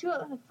spoke to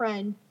a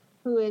friend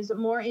who is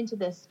more into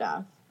this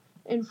stuff,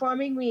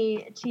 informing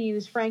me to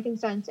use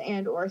frankincense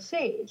and or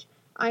sage.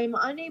 I am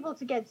unable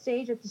to get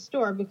sage at the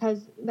store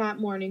because that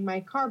morning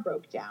my car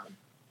broke down.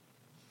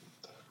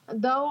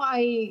 Though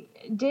I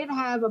did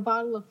have a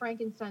bottle of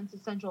frankincense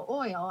essential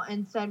oil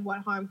and said what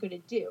harm could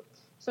it do.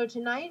 So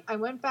tonight I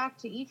went back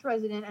to each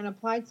resident and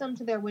applied some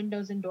to their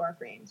windows and door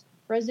frames.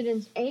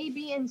 Residents A,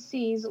 B, and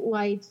C's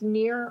lights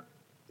near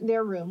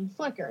their room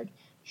flickered.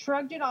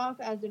 Shrugged it off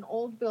as an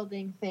old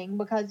building thing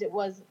because it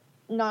was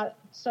not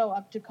so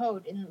up to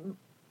code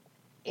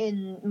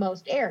in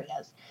most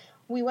areas.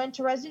 We went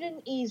to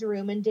resident E's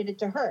room and did it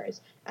to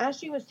hers. As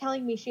she was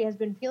telling me she has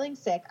been feeling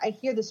sick, I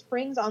hear the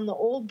springs on the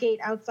old gate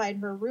outside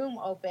her room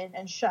open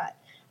and shut.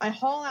 I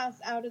haul ass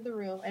out of the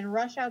room and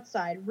rush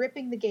outside,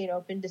 ripping the gate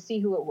open to see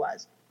who it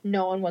was.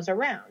 No one was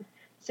around.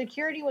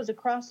 Security was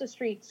across the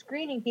street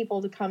screening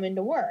people to come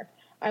into work.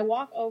 I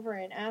walk over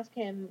and ask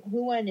him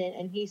who went in,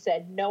 and he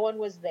said no one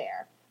was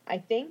there. I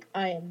think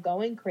I am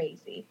going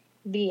crazy.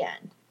 The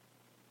end.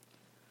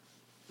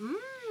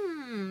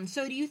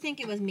 So do you think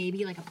it was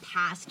maybe like a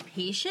past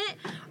patient,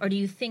 or do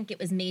you think it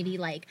was maybe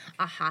like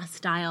a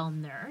hostile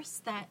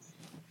nurse that,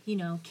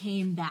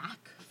 came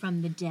back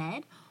from the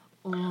dead?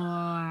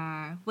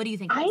 Or what do you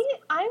think? I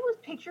was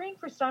picturing,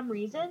 for some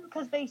reason,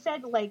 because they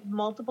said like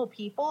multiple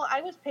people,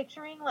 I was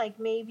picturing like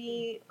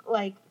maybe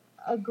like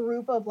a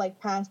group of like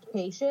past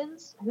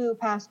patients who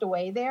passed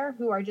away there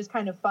who are just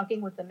kind of fucking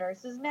with the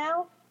nurses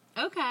now.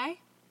 Okay.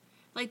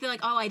 Like they're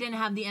like, oh, I didn't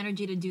have the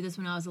energy to do this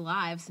when I was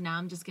alive, so now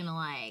I'm just gonna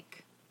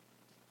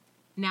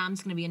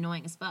be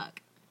annoying as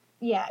fuck.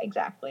 Yeah,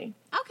 exactly.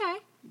 Okay,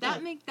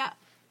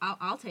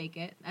 I'll take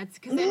it. That's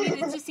because it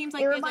just seems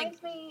like it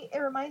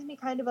reminds me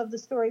kind of the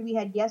story we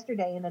had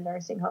yesterday in a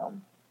nursing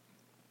home.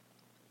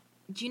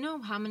 Do you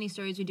know how many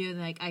stories we do?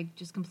 Like I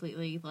just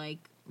completely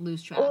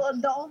lose track. Well,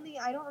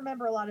 I don't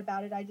remember a lot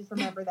about it. I just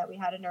remember that we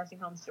had a nursing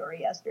home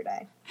story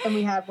yesterday, and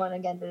we had one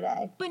again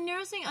today. But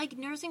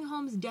nursing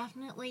homes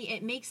definitely,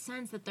 it makes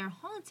sense that they're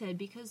haunted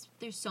because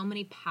there's so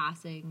many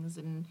passings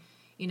and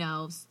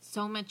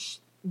so much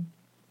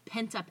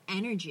pent up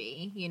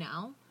energy.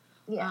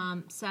 Yeah.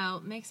 So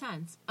it makes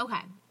sense.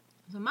 Okay.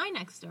 So my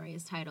next story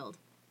is titled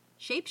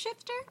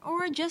 "Shapeshifter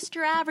or Just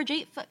Your Average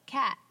 8-Foot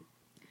Cat."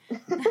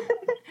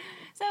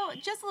 So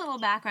just a little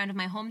background of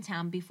my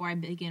hometown before I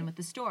begin with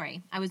the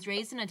story. I was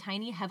raised in a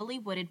tiny, heavily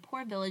wooded,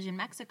 poor village in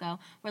Mexico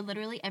where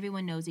literally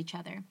everyone knows each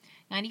other.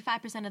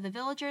 95% of the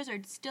villagers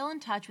are still in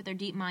touch with their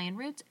deep Mayan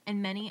roots,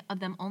 and many of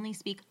them only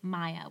speak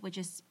Maya, which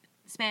is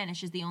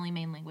Spanish is the only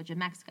main language of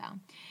Mexico.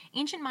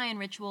 Ancient Mayan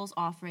rituals,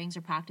 offerings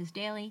are practiced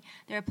daily.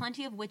 There are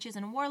plenty of witches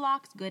and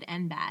warlocks, good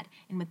and bad.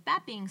 And with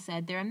that being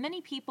said, there are many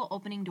people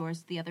opening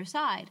doors to the other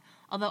side.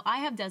 Although I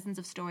have dozens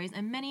of stories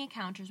and many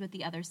encounters with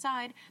the other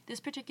side, this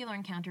particular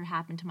encounter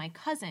happened to my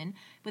cousin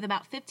with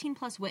about 15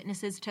 plus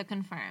witnesses to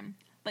confirm.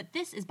 But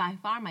this is by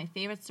far my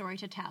favorite story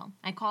to tell.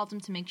 I called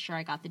him to make sure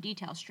I got the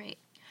details straight.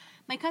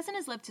 My cousin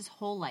has lived his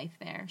whole life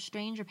there.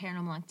 Strange or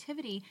paranormal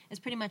activity is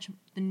pretty much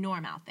the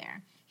norm out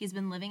there. He's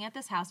been living at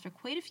this house for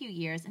quite a few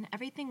years, and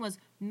everything was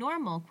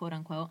normal, quote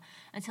unquote,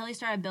 until he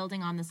started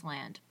building on this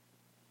land.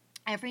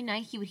 Every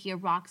night he would hear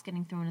rocks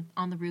getting thrown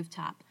on the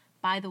rooftop.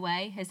 By the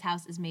way, his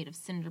house is made of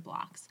cinder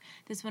blocks.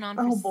 This went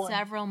on for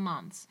several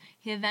months.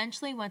 He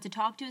eventually went to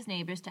talk to his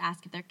neighbors to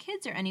ask if their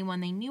kids or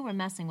anyone they knew were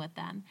messing with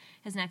them.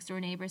 His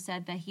next-door neighbor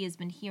said that he has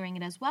been hearing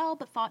it as well,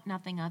 but thought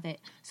nothing of it,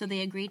 so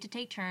they agreed to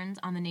take turns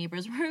on the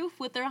neighbor's roof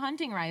with their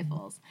hunting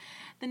rifles.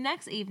 The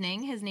next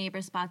evening, his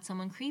neighbor spots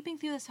someone creeping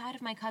through the side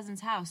of my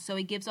cousin's house, so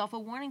he gives off a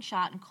warning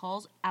shot and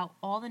calls out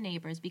all the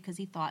neighbors because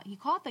he thought he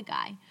caught the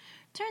guy.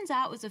 Turns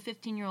out it was a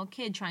 15-year-old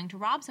kid trying to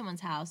rob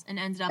someone's house and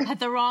ended up at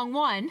the wrong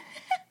one.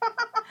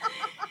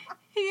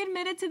 He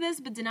admitted to this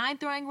but denied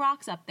throwing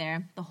rocks up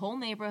there. The whole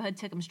neighborhood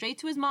took him straight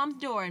to his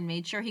mom's door and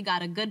made sure he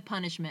got a good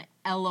punishment.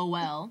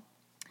 LOL.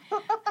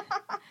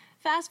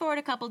 Fast forward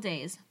a couple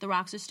days. The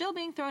rocks are still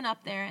being thrown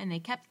up there and they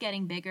kept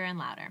getting bigger and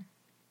louder.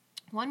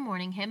 One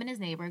morning, him and his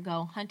neighbor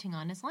go hunting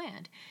on his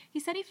land. He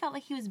said he felt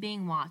like he was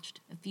being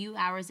watched. A few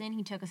hours in,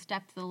 he took a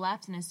step to the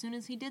left, and as soon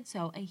as he did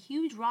so, a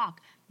huge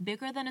rock,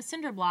 bigger than a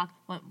cinder block,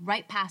 went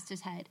right past his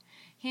head.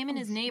 Him and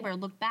his neighbor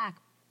looked back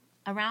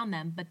around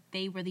them, but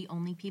they were the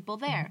only people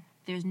there.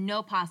 There's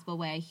no possible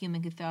way a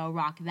human could throw a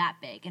rock that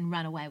big and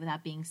run away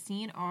without being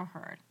seen or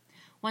heard.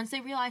 Once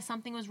they realized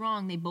something was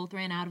wrong, they both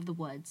ran out of the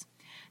woods.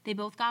 They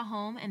both got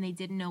home, and they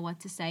didn't know what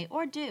to say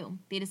or do.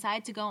 They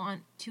decided to go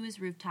on to his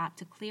rooftop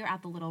to clear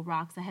out the little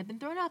rocks that had been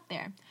thrown up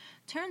there.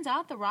 Turns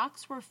out the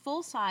rocks were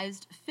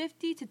full-sized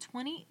 50 to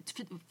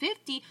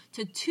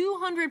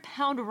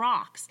 200-pound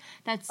rocks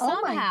that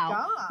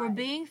somehow were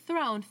being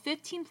thrown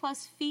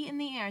 15-plus feet in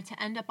the air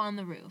to end up on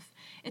the roof.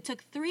 It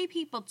took 3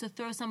 people to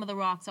throw some of the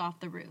rocks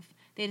off the roof.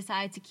 They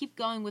decided to keep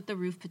going with the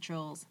roof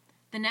patrols.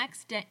 The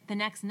next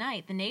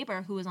night, the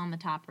neighbor, who was on the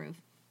top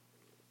roof,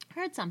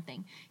 heard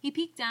something. He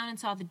peeked down and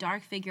saw the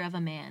dark figure of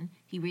a man.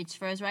 He reached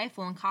for his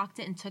rifle and cocked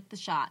it and took the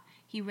shot.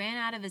 He ran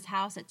out of his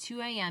house at 2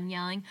 a.m.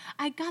 yelling,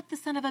 "I got the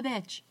son of a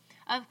bitch!"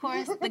 Of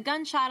course, the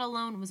gunshot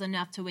alone was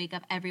enough to wake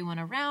up everyone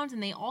around,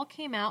 and they all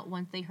came out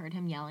once they heard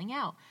him yelling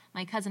out.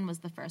 My cousin was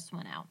the first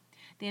one out.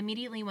 They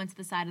immediately went to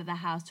the side of the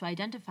house to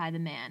identify the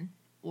man,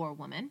 or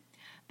woman.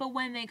 But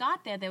when they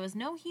got there was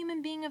no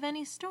human being of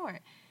any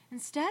sort.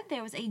 Instead,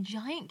 there was a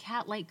giant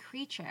cat-like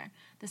creature,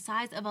 the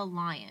size of a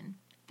lion.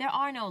 There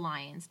are no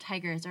lions,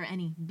 tigers, or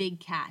any big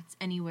cats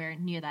anywhere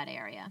near that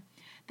area.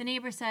 The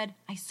neighbor said,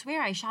 "I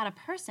swear I shot a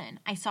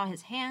person. I saw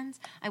his hands.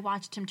 I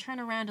watched him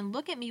turn around and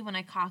look at me when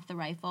I cocked the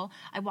rifle.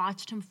 I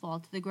watched him fall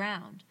to the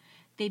ground."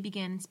 They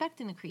began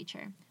inspecting the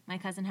creature. My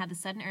cousin had the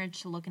sudden urge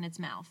to look in its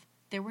mouth.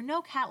 There were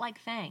no cat-like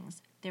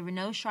fangs. There were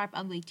no sharp,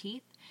 ugly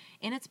teeth.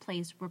 In its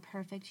place were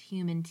perfect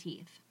human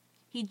teeth.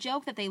 He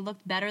joked that they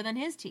looked better than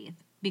his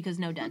teeth, because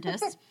no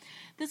dentist.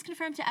 This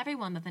confirmed to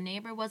everyone that the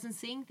neighbor wasn't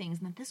seeing things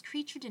and that this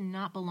creature did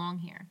not belong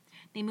here.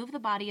 They moved the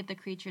body of the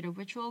creature to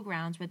ritual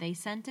grounds where they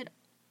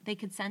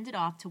could send it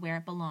off to where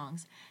it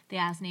belongs. They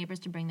asked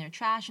neighbors to bring their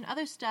trash and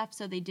other stuff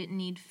they don't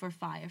need for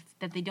fire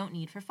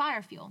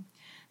fuel.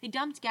 They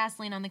dumped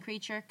gasoline on the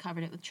creature,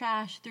 covered it with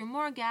trash, threw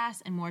more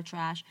gas and more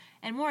trash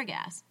and more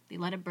gas. They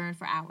let it burn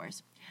for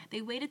hours.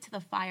 They waited till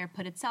the fire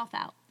put itself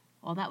out.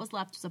 All that was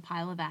left was a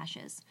pile of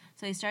ashes.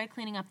 So they started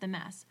cleaning up the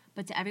mess.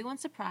 But to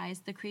everyone's surprise,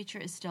 the creature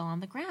is still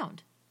on the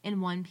ground, in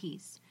one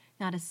piece.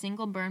 Not a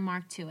single burn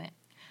mark to it.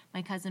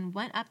 My cousin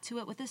went up to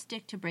it with a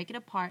stick to break it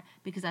apart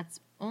because that's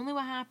only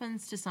what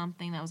happens to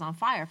something that was on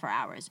fire for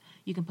hours.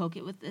 You can poke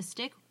it with a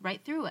stick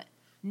right through it.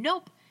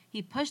 Nope!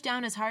 He pushed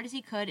down as hard as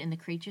he could and the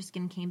creature's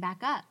skin came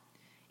back up.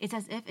 It's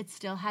as if it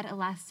still had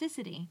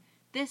elasticity.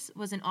 This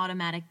was an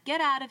automatic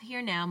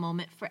get-out-of-here-now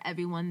moment for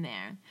everyone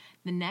there.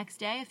 The next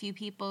day, a few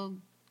people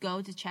go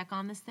to check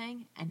on this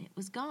thing, and it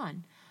was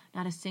gone.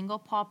 Not a single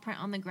paw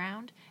print on the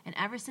ground, and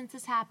ever since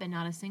this happened,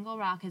 not a single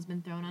rock has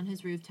been thrown on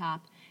his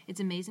rooftop. It's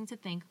amazing to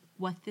think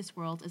what this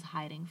world is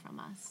hiding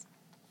from us.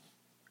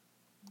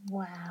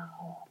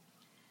 Wow.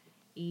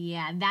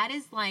 Yeah, that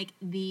is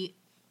the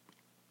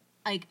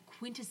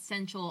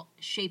quintessential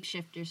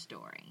shapeshifter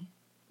story.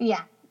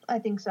 Yeah, I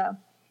think so.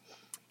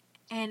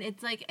 And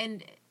it's like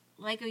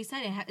we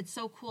said, it's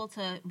so cool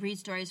to read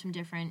stories from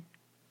different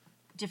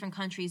different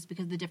countries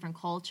because of the different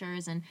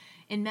cultures. And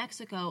in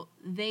Mexico,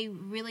 they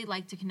really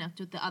like to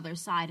connect with the other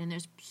side, and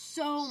there's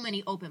so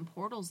many open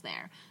portals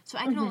there. So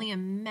I can only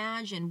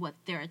imagine what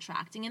they're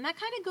attracting. And that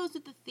kind of goes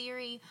with the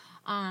theory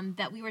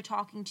that we were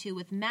talking to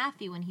with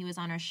Matthew when he was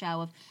on our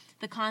show, of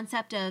the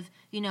concept of,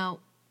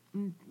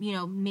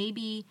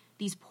 maybe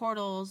these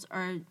portals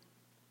are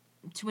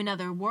to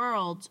another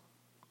world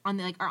on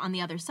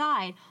the other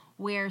side,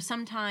 where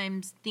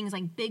sometimes things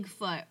like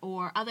Bigfoot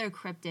or other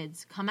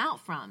cryptids come out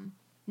from,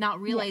 not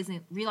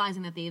realizing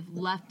that they've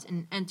left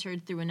and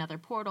entered through another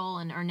portal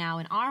and are now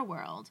in our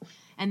world,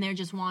 and they're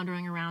just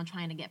wandering around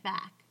trying to get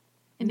back.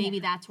 And maybe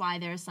that's why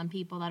there's some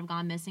people that have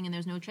gone missing and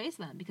there's no trace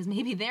of them, because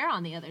maybe they're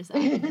on the other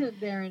side.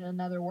 They're in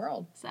another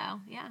world. So,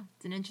 yeah,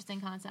 it's an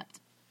interesting concept.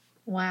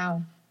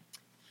 Wow.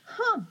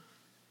 Huh.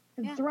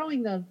 And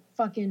throwing the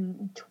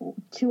fucking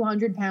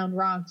 200-pound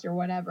rocks or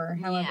whatever,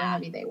 however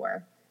heavy they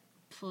were.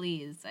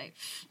 Please.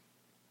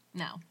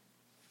 No.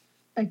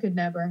 I could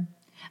never.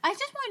 I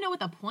just want to know what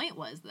the point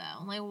was,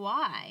 though. Like,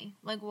 why?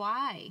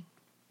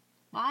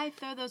 Why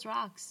throw those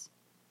rocks?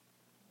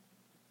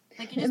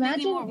 Like, you're just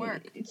making more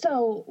work.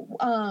 So,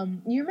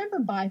 you remember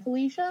Bye,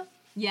 Felicia?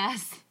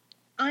 Yes.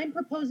 I'm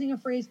proposing a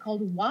phrase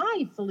called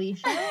Why,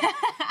 Felicia?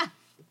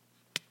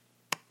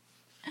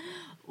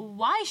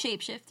 Why,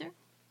 shapeshifter?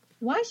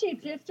 Why,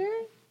 shapeshifter?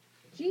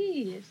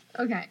 Jeez.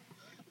 Okay.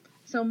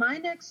 So my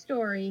next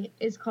story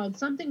is called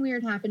Something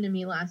Weird Happened to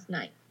Me Last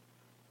Night.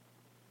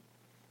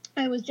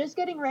 I was just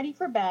getting ready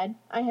for bed.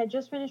 I had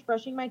just finished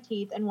brushing my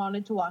teeth and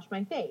wanted to wash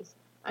my face.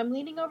 I'm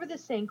leaning over the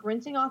sink,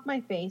 rinsing off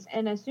my face,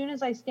 and as soon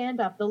as I stand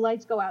up, the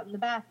lights go out in the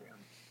bathroom.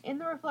 In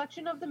the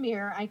reflection of the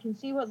mirror, I can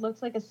see what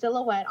looks like a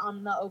silhouette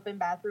on the open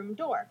bathroom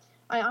door.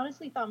 I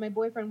honestly thought my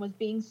boyfriend was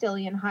being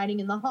silly and hiding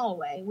in the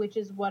hallway, which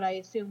is what I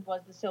assumed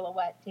was the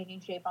silhouette taking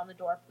shape on the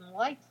door from the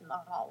lights in the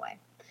hallway.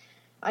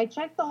 I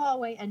checked the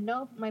hallway, and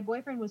nope, my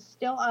boyfriend was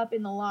still up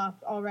in the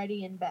loft,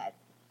 already in bed.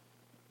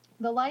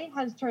 The light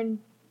has turned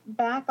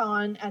back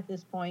on at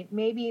this point.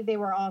 Maybe they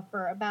were off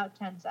for about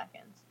 10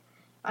 seconds.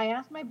 I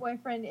asked my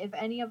boyfriend if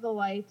any of the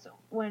lights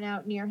went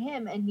out near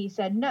him, and he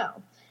said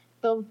no.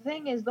 The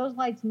thing is, those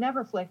lights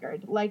never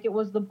flickered, like it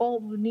was the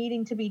bulb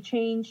needing to be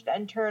changed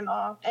and turn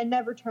off, and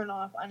never turn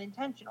off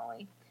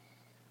unintentionally.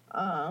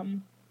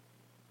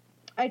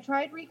 I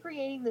tried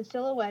recreating the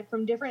silhouette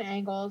from different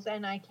angles,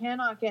 and I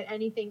cannot get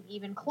anything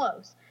even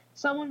close.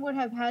 Someone would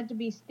have had to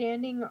be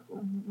standing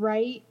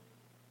right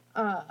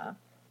in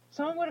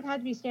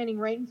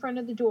front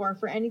of the door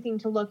for anything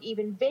to look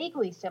even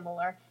vaguely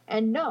similar,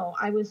 and no,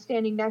 I was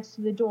standing next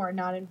to the door,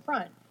 not in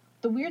front.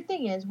 The weird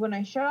thing is, when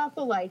I shut off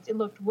the lights, it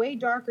looked way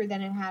darker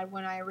than it had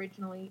when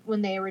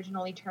they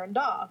originally turned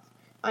off.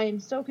 I am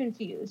so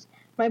confused.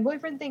 My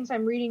boyfriend thinks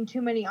I'm reading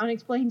too many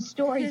unexplained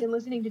stories and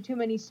listening to too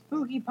many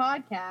spooky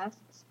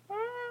podcasts.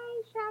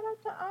 Hey, shout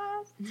out to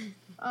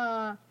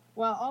us.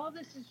 While all of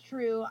this is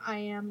true, I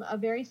am a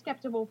very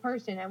skeptical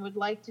person and would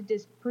like to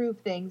disprove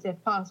things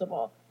if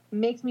possible. It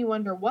makes me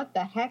wonder what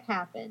the heck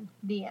happened.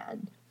 The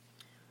end.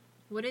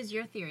 What is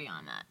your theory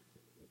on that?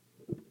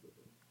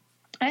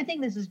 I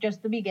think this is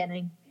just the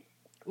beginning.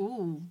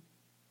 Ooh,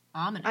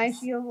 ominous. I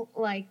feel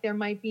like there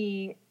might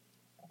be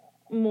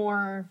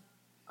more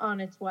on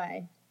its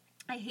way.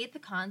 I hate the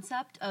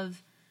concept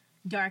of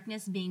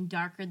darkness being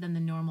darker than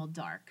the normal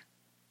dark.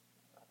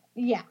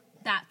 Yeah.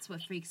 That's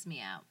what freaks me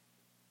out.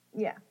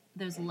 Yeah.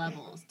 There's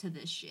levels to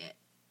this shit.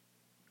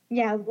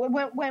 Yeah,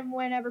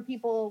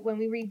 when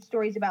we read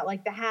stories about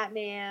like the Hat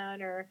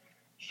Man or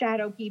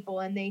shadow people,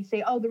 and they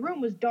say, oh, the room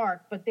was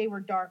dark, but they were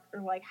dark, or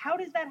like, how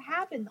does that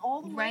happen?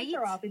 All the lights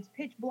are off. It's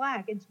pitch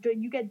black.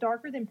 You get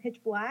darker than pitch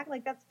black?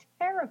 Like, that's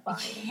terrifying.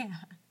 Yeah.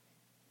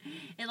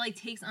 It like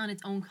takes on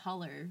its own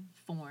color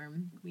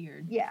form.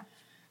 Weird. Yeah.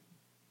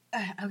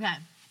 Okay.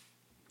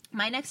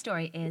 My next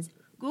story is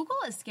Google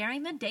is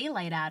scaring the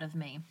daylight out of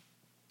me.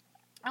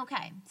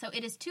 Okay, so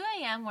it is 2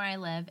 a.m. where I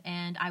live,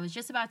 and I was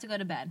just about to go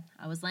to bed.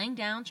 I was laying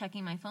down,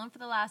 checking my phone for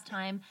the last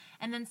time,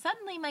 and then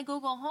suddenly my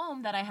Google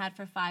Home that I had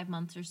for 5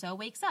 months or so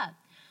wakes up.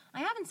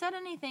 I haven't said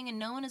anything, and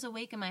no one is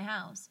awake in my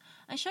house.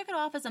 I shook it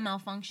off as a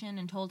malfunction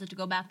and told it to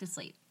go back to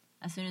sleep.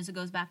 As soon as it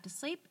goes back to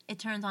sleep, it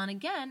turns on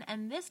again,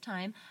 and this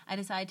time I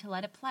decide to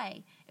let it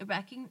play.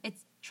 It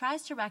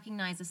tries to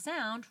recognize a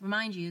sound.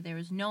 Remind you, there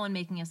is no one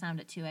making a sound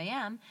at 2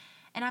 a.m.,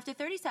 and after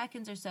 30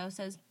 seconds or so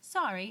says,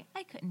 sorry,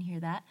 I couldn't hear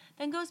that,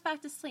 then goes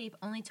back to sleep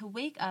only to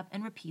wake up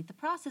and repeat the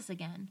process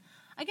again.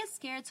 I get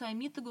scared, so I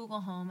mute the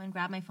Google Home and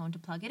grab my phone to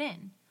plug it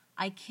in.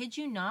 I kid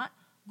you not,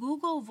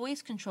 Google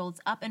Voice Control is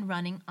up and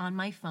running on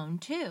my phone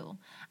too.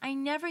 I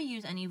never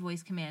use any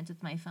voice commands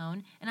with my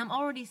phone, and I'm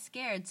already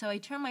scared, so I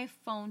turn my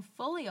phone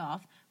fully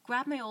off,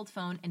 grab my old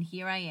phone, and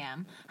here I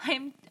am.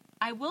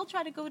 I will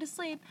try to go to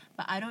sleep,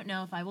 but I don't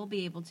know if I will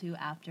be able to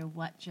after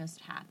what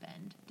just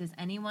happened. Does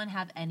anyone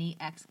have any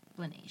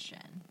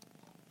explanation?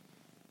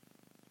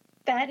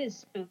 That is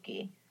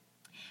spooky.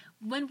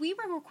 When we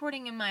were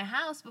recording in my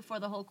house before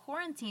the whole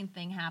quarantine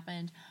thing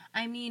happened,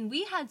 I mean,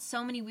 we had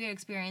so many weird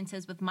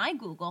experiences with my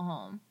Google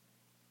Home.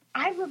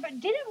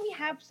 Didn't we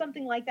have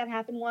something like that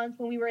happen once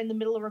when we were in the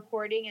middle of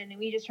recording and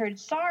we just heard,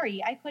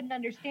 sorry, I couldn't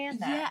understand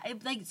that. Yeah,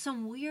 like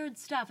some weird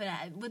stuff.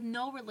 And with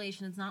no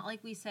relation. It's not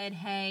like we said,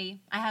 hey,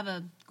 I have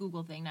a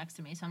Google thing next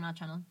to me, so I'm not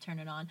trying to turn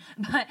it on.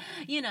 But,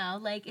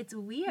 like, it's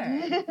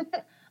weird.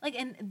 Like,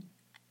 and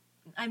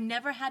I've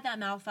never had that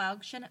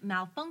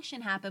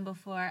malfunction happen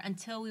before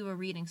until we were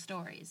reading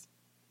stories.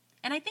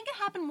 And I think it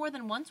happened more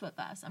than once with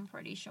us, I'm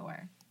pretty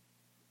sure.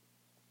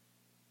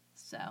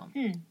 So,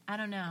 I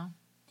don't know.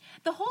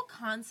 The whole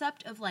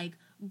concept of, like,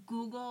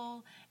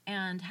 Google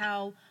and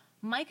how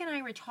Mike and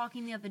I were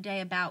talking the other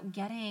day about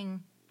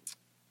getting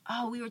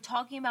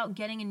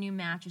a new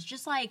mattress.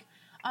 Just like,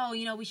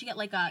 we should get,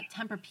 like, a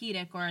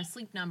Tempur-Pedic or a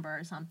Sleep Number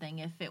or something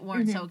if it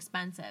weren't so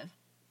expensive.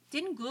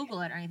 Didn't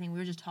Google it or anything. We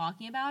were just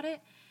talking about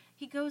it.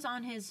 He goes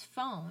on his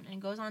phone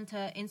and goes on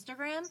to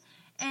Instagram,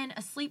 and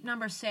a Sleep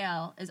Number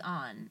sale is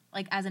on,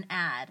 like, as an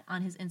ad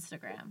on his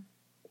Instagram.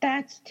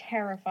 That's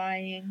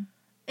terrifying.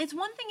 It's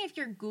one thing if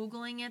you're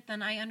Googling it,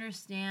 then I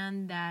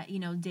understand that,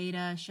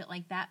 data, shit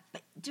like that.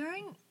 But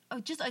during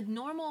just a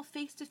normal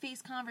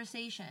face-to-face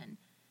conversation,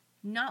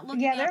 not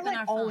looking up in our phone. Yeah, they're,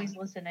 like, always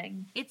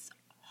listening. It's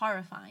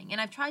horrifying.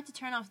 And I've tried to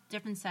turn off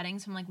different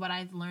settings from, like, what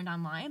I've learned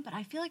online, but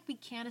I feel like we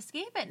can't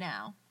escape it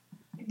now.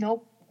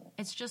 Nope.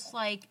 It's just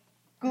like...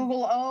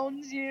 Google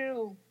owns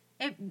you.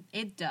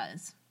 It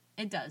does.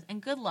 It does.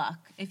 And good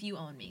luck if you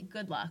own me.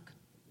 Good luck.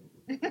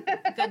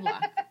 Good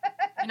luck.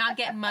 You're not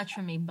getting much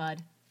from me,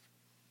 bud.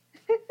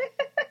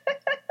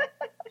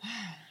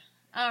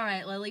 All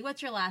right, Lily,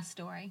 what's your last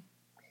story?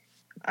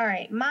 All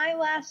right, my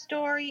last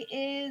story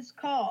is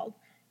called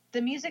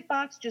The Music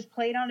Box Just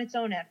Played on Its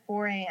Own at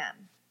 4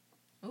 a.m.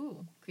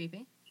 Ooh,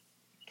 creepy.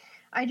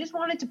 I just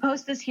wanted to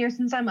post this here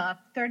since I'm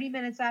up, 30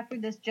 minutes after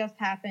this just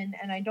happened,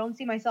 and I don't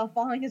see myself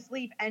falling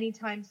asleep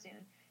anytime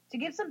soon. To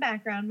give some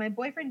background, my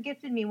boyfriend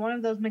gifted me one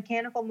of those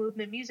mechanical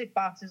movement music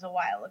boxes a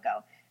while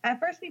ago. At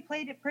first, we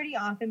played it pretty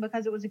often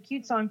because it was a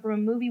cute song from a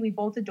movie we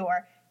both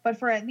adore, but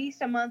for at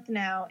least a month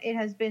now, it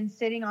has been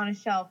sitting on a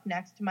shelf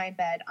next to my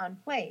bed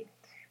unplayed.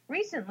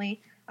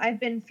 Recently, I've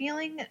been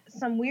feeling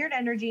some weird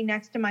energy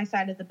next to my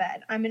side of the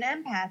bed. I'm an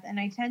empath, and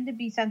I tend to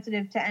be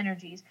sensitive to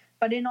energies,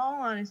 but in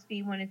all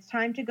honesty, when it's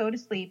time to go to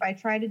sleep, I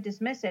try to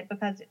dismiss it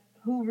because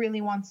who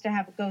really wants to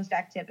have a ghost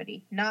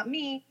activity? Not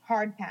me.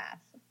 Hard pass.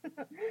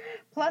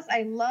 Plus,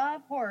 I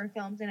love horror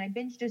films, and I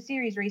binged a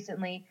series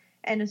recently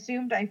and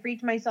assumed I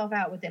freaked myself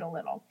out with it a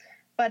little.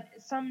 But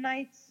some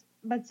nights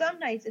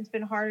it's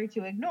been harder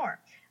to ignore.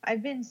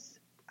 I've been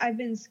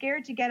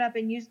scared to get up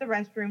and use the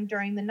restroom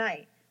during the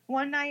night.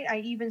 One night,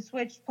 I even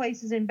switched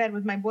places in bed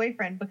with my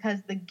boyfriend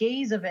because the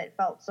gaze of it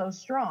felt so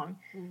strong.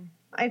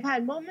 I've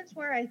had moments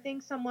where I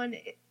think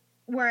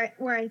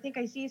where I think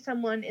I see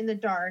someone in the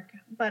dark,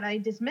 but I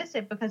dismiss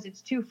it because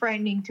it's too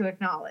frightening to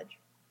acknowledge.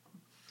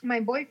 My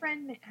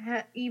boyfriend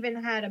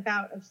even had a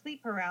bout of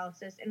sleep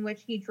paralysis in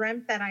which he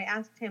dreamt that I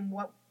asked him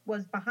what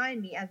was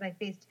behind me as I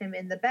faced him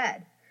in the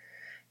bed.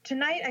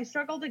 Tonight, I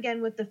struggled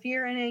again with the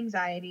fear and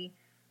anxiety,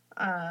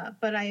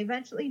 but I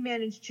eventually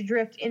managed to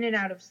drift in and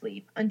out of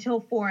sleep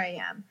until 4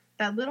 a.m.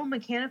 That little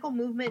mechanical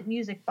movement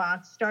music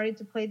box started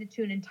to play the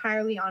tune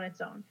entirely on its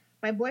own.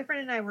 My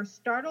boyfriend and I were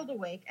startled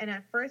awake, and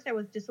at first I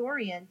was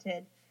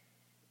disoriented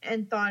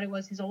and thought it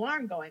was his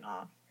alarm going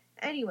off.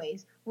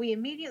 Anyways, we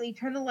immediately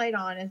turned the light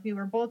on as we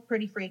were both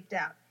pretty freaked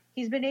out.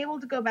 He's been able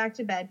to go back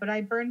to bed, but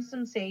I burned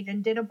some sage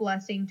and did a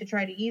blessing to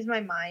try to ease my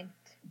mind,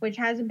 which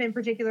hasn't been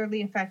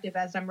particularly effective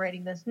as I'm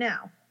writing this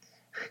now.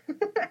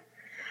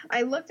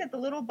 I looked at the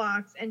little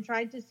box and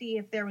tried to see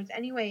if there was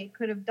any way it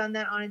could have done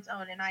that on its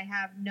own, and I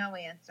have no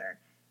answer.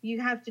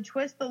 You have to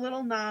twist the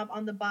little knob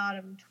on the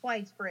bottom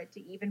twice for it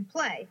to even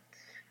play.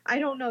 I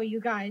don't know,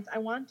 you guys. I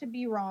want to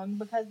be wrong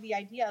because the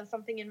idea of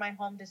something in my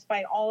home,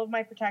 despite all of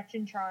my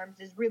protection charms,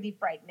 is really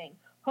frightening.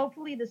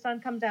 Hopefully the sun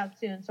comes out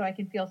soon so I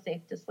can feel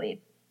safe to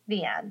sleep.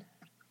 The end.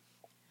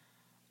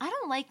 I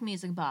don't like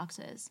music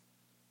boxes.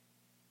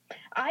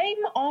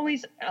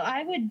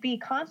 I would be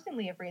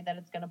constantly afraid that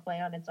it's going to play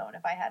on its own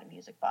if I had a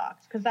music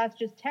box, because that's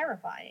just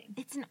terrifying.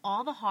 It's in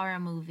all the horror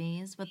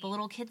movies with the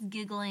little kids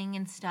giggling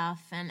and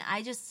stuff, and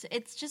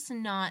it's just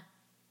not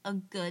a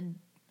good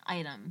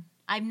item.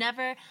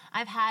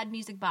 I've had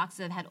music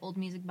boxes, I've had old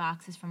music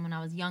boxes from when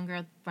I was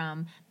younger,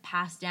 from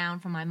passed down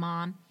from my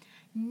mom.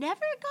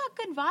 Never got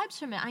good vibes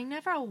from it. I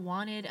never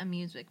wanted a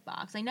music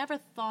box. I never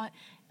thought,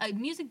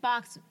 music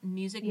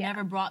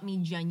never brought me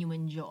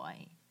genuine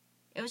joy.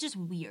 It was just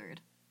weird.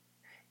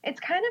 It's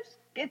kind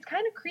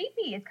of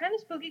creepy. It's kind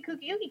of spooky,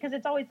 kooky, ooky, because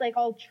it's always like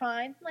all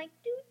chimes, like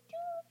do do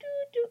do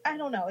do. I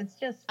don't know. It's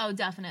just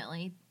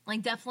definitely.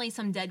 Like, definitely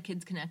some dead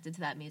kids connected to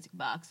that music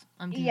box.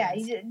 I'm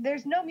convinced. Yeah,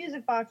 there's no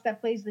music box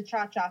that plays the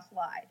cha-cha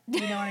slide.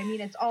 You know what I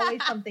mean? It's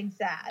always something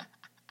sad.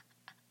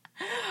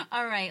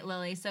 All right,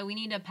 Lily. So we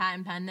need to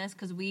patent pen this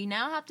because we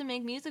now have to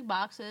make music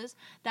boxes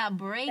that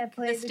break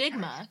the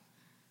stigma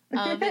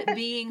of it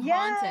being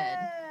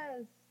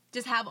haunted.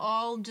 Just have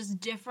all just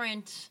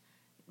different,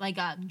 like,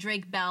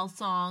 Drake Bell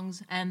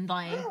songs and,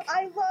 like...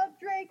 I love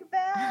Drake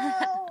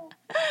Bell!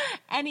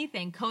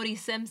 Anything. Cody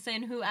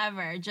Simpson,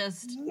 whoever.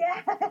 Just,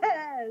 Yes.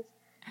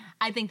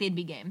 I think they'd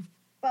be game.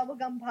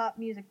 Bubblegum pop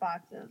music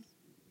boxes.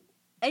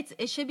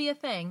 It should be a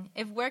thing.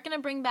 If we're going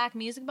to bring back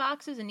music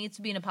boxes, it needs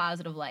to be in a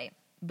positive light.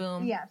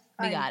 Boom. Yes,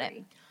 We I got agree.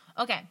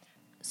 it. Okay.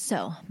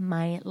 So,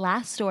 my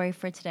last story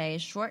for today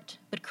is short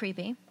but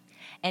creepy,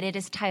 and it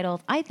is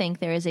titled, I Think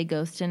There Is a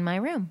Ghost in My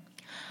Room.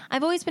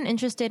 I've always been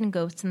interested in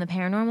ghosts and the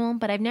paranormal,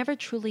 but I've never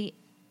truly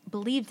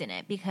believed in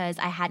it because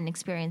I hadn't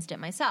experienced it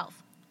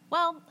myself.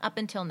 Well, up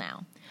until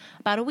now.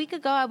 About a week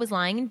ago, I was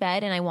lying in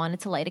bed and I wanted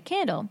to light a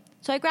candle.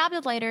 So I grabbed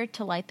a lighter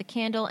to light the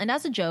candle, and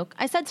as a joke,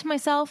 I said to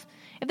myself,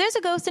 if there's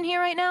a ghost in here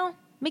right now,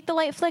 make the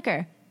light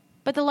flicker.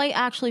 But the light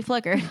actually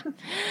flickered.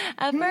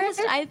 At first,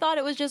 I thought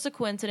it was just a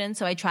coincidence,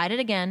 so I tried it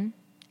again,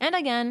 and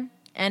again,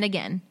 and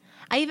again.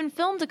 I even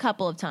filmed a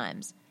couple of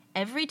times.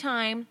 Every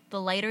time,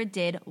 the lighter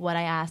did what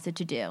I asked it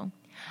to do.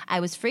 I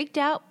was freaked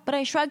out, but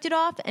I shrugged it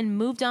off and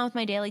moved on with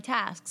my daily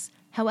tasks.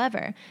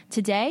 However,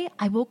 today,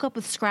 I woke up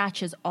with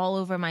scratches all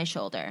over my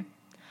shoulder.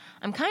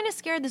 I'm kind of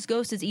scared this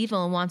ghost is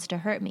evil and wants to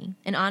hurt me,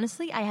 and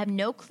honestly, I have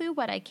no clue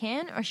what I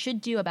can or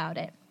should do about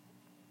it.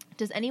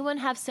 Does anyone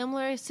have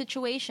similar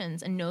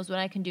situations and knows what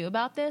I can do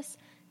about this?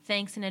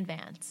 Thanks in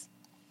advance.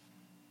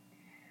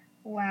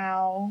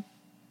 Wow.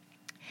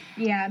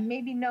 Yeah,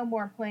 maybe no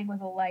more playing with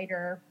a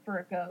lighter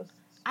for ghosts.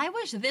 I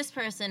wish this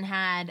person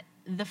had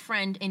the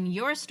friend in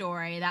your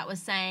story that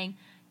was saying,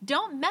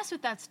 don't mess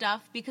with that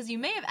stuff because you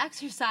may have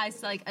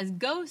exercised like a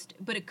ghost,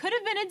 but it could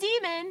have been a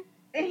demon.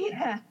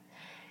 Yeah.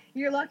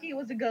 You're lucky it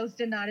was a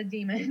ghost and not a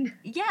demon.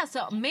 Yeah,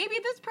 so maybe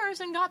this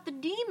person got the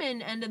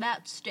demon end of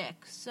that stick.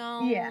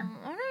 So, Yeah.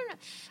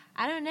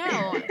 I don't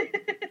know.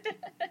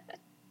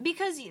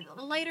 Because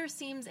lighter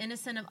seems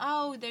innocent of,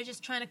 oh, they're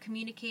just trying to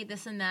communicate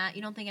this and that.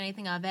 You don't think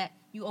anything of it.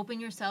 You open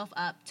yourself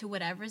up to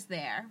whatever's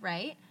there,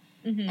 right?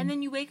 Mm-hmm. And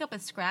then you wake up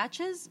with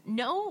scratches.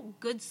 No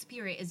good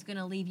spirit is going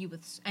to leave you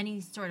with any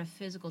sort of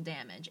physical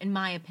damage, in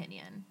my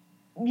opinion.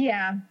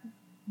 Yeah.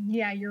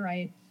 Yeah, you're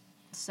right.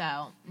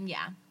 So,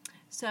 yeah.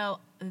 So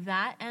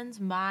that ends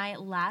my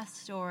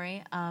last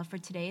story for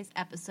today's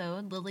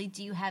episode. Lily,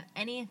 do you have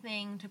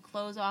anything to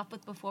close off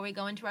with before we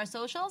go into our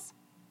socials?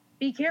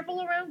 Be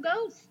careful around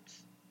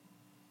ghosts.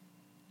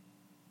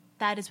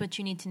 That is what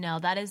you need to know.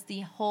 That is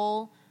the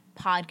whole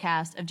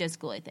podcast of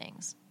Just Ghouly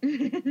Things.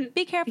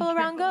 Be careful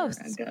around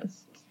ghosts.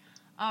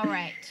 All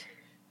right.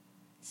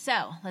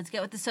 So let's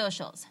get with the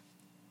socials.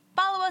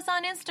 Follow us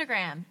on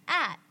Instagram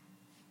at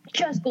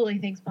Just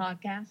Ghouly Things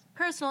Podcast.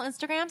 personal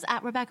Instagrams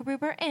at Rebecca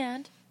Bruber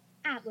and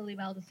At Lily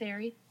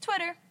Baldessari.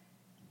 Twitter,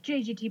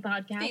 JGT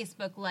Podcast.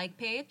 Facebook like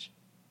page,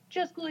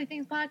 Just Ghouly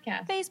Things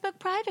Podcast. Facebook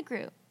private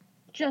group.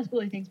 Just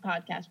Ghouly Things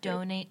Podcast.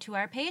 Donate to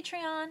our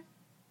Patreon.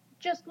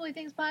 Just Ghouly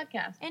Things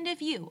Podcast. And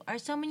if you or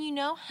someone you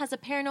know has a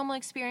paranormal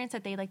experience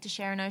that they'd like to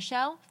share in our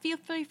show, feel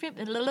free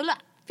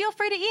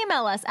to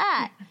email us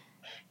at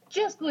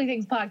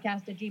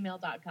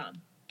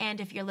justghoulythingspodcast@gmail.com.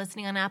 And if you're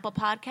listening on Apple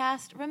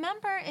Podcast,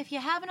 remember, if you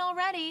haven't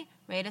already,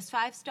 rate us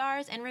 5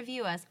 stars and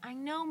review us. I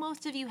know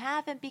most of you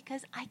haven't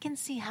because I can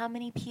see how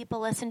many people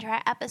listen to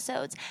our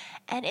episodes,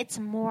 and it's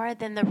more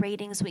than the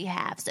ratings we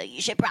have, so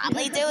you should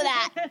probably do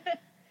that.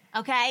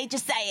 Okay?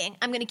 Just saying.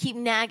 I'm going to keep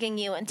nagging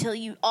you until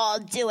you all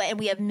do it, and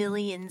we have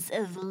millions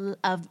of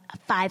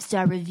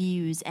 5-star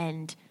reviews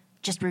and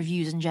just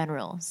reviews in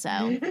general.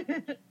 So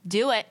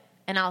do it,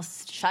 and I'll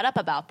shut up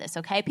about this,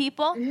 okay,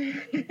 people?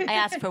 I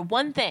ask for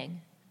one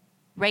thing.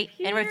 Rate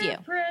and review.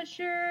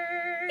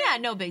 Pressure. Yeah,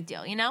 no big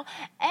deal, you know?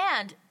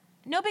 And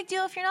no big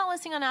deal if you're not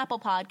listening on Apple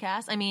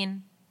Podcasts. I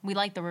mean, we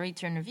like the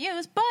rates and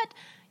reviews, but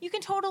you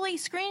can totally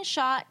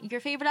screenshot your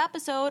favorite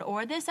episode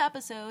or this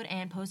episode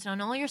and post it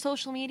on all your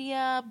social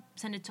media,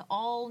 send it to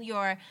all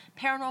your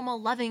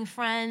paranormal loving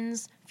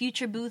friends,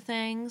 future boo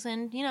things,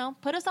 and, you know,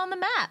 put us on the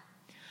map.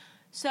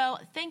 So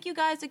thank you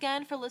guys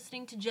again for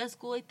listening to Just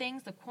Ghouly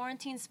Things, the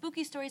Quarantine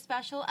Spooky Story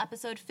Special,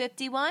 episode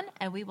 51,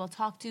 and we will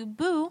talk to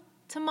Boo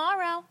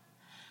tomorrow.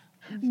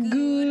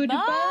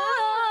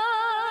 Goodbye.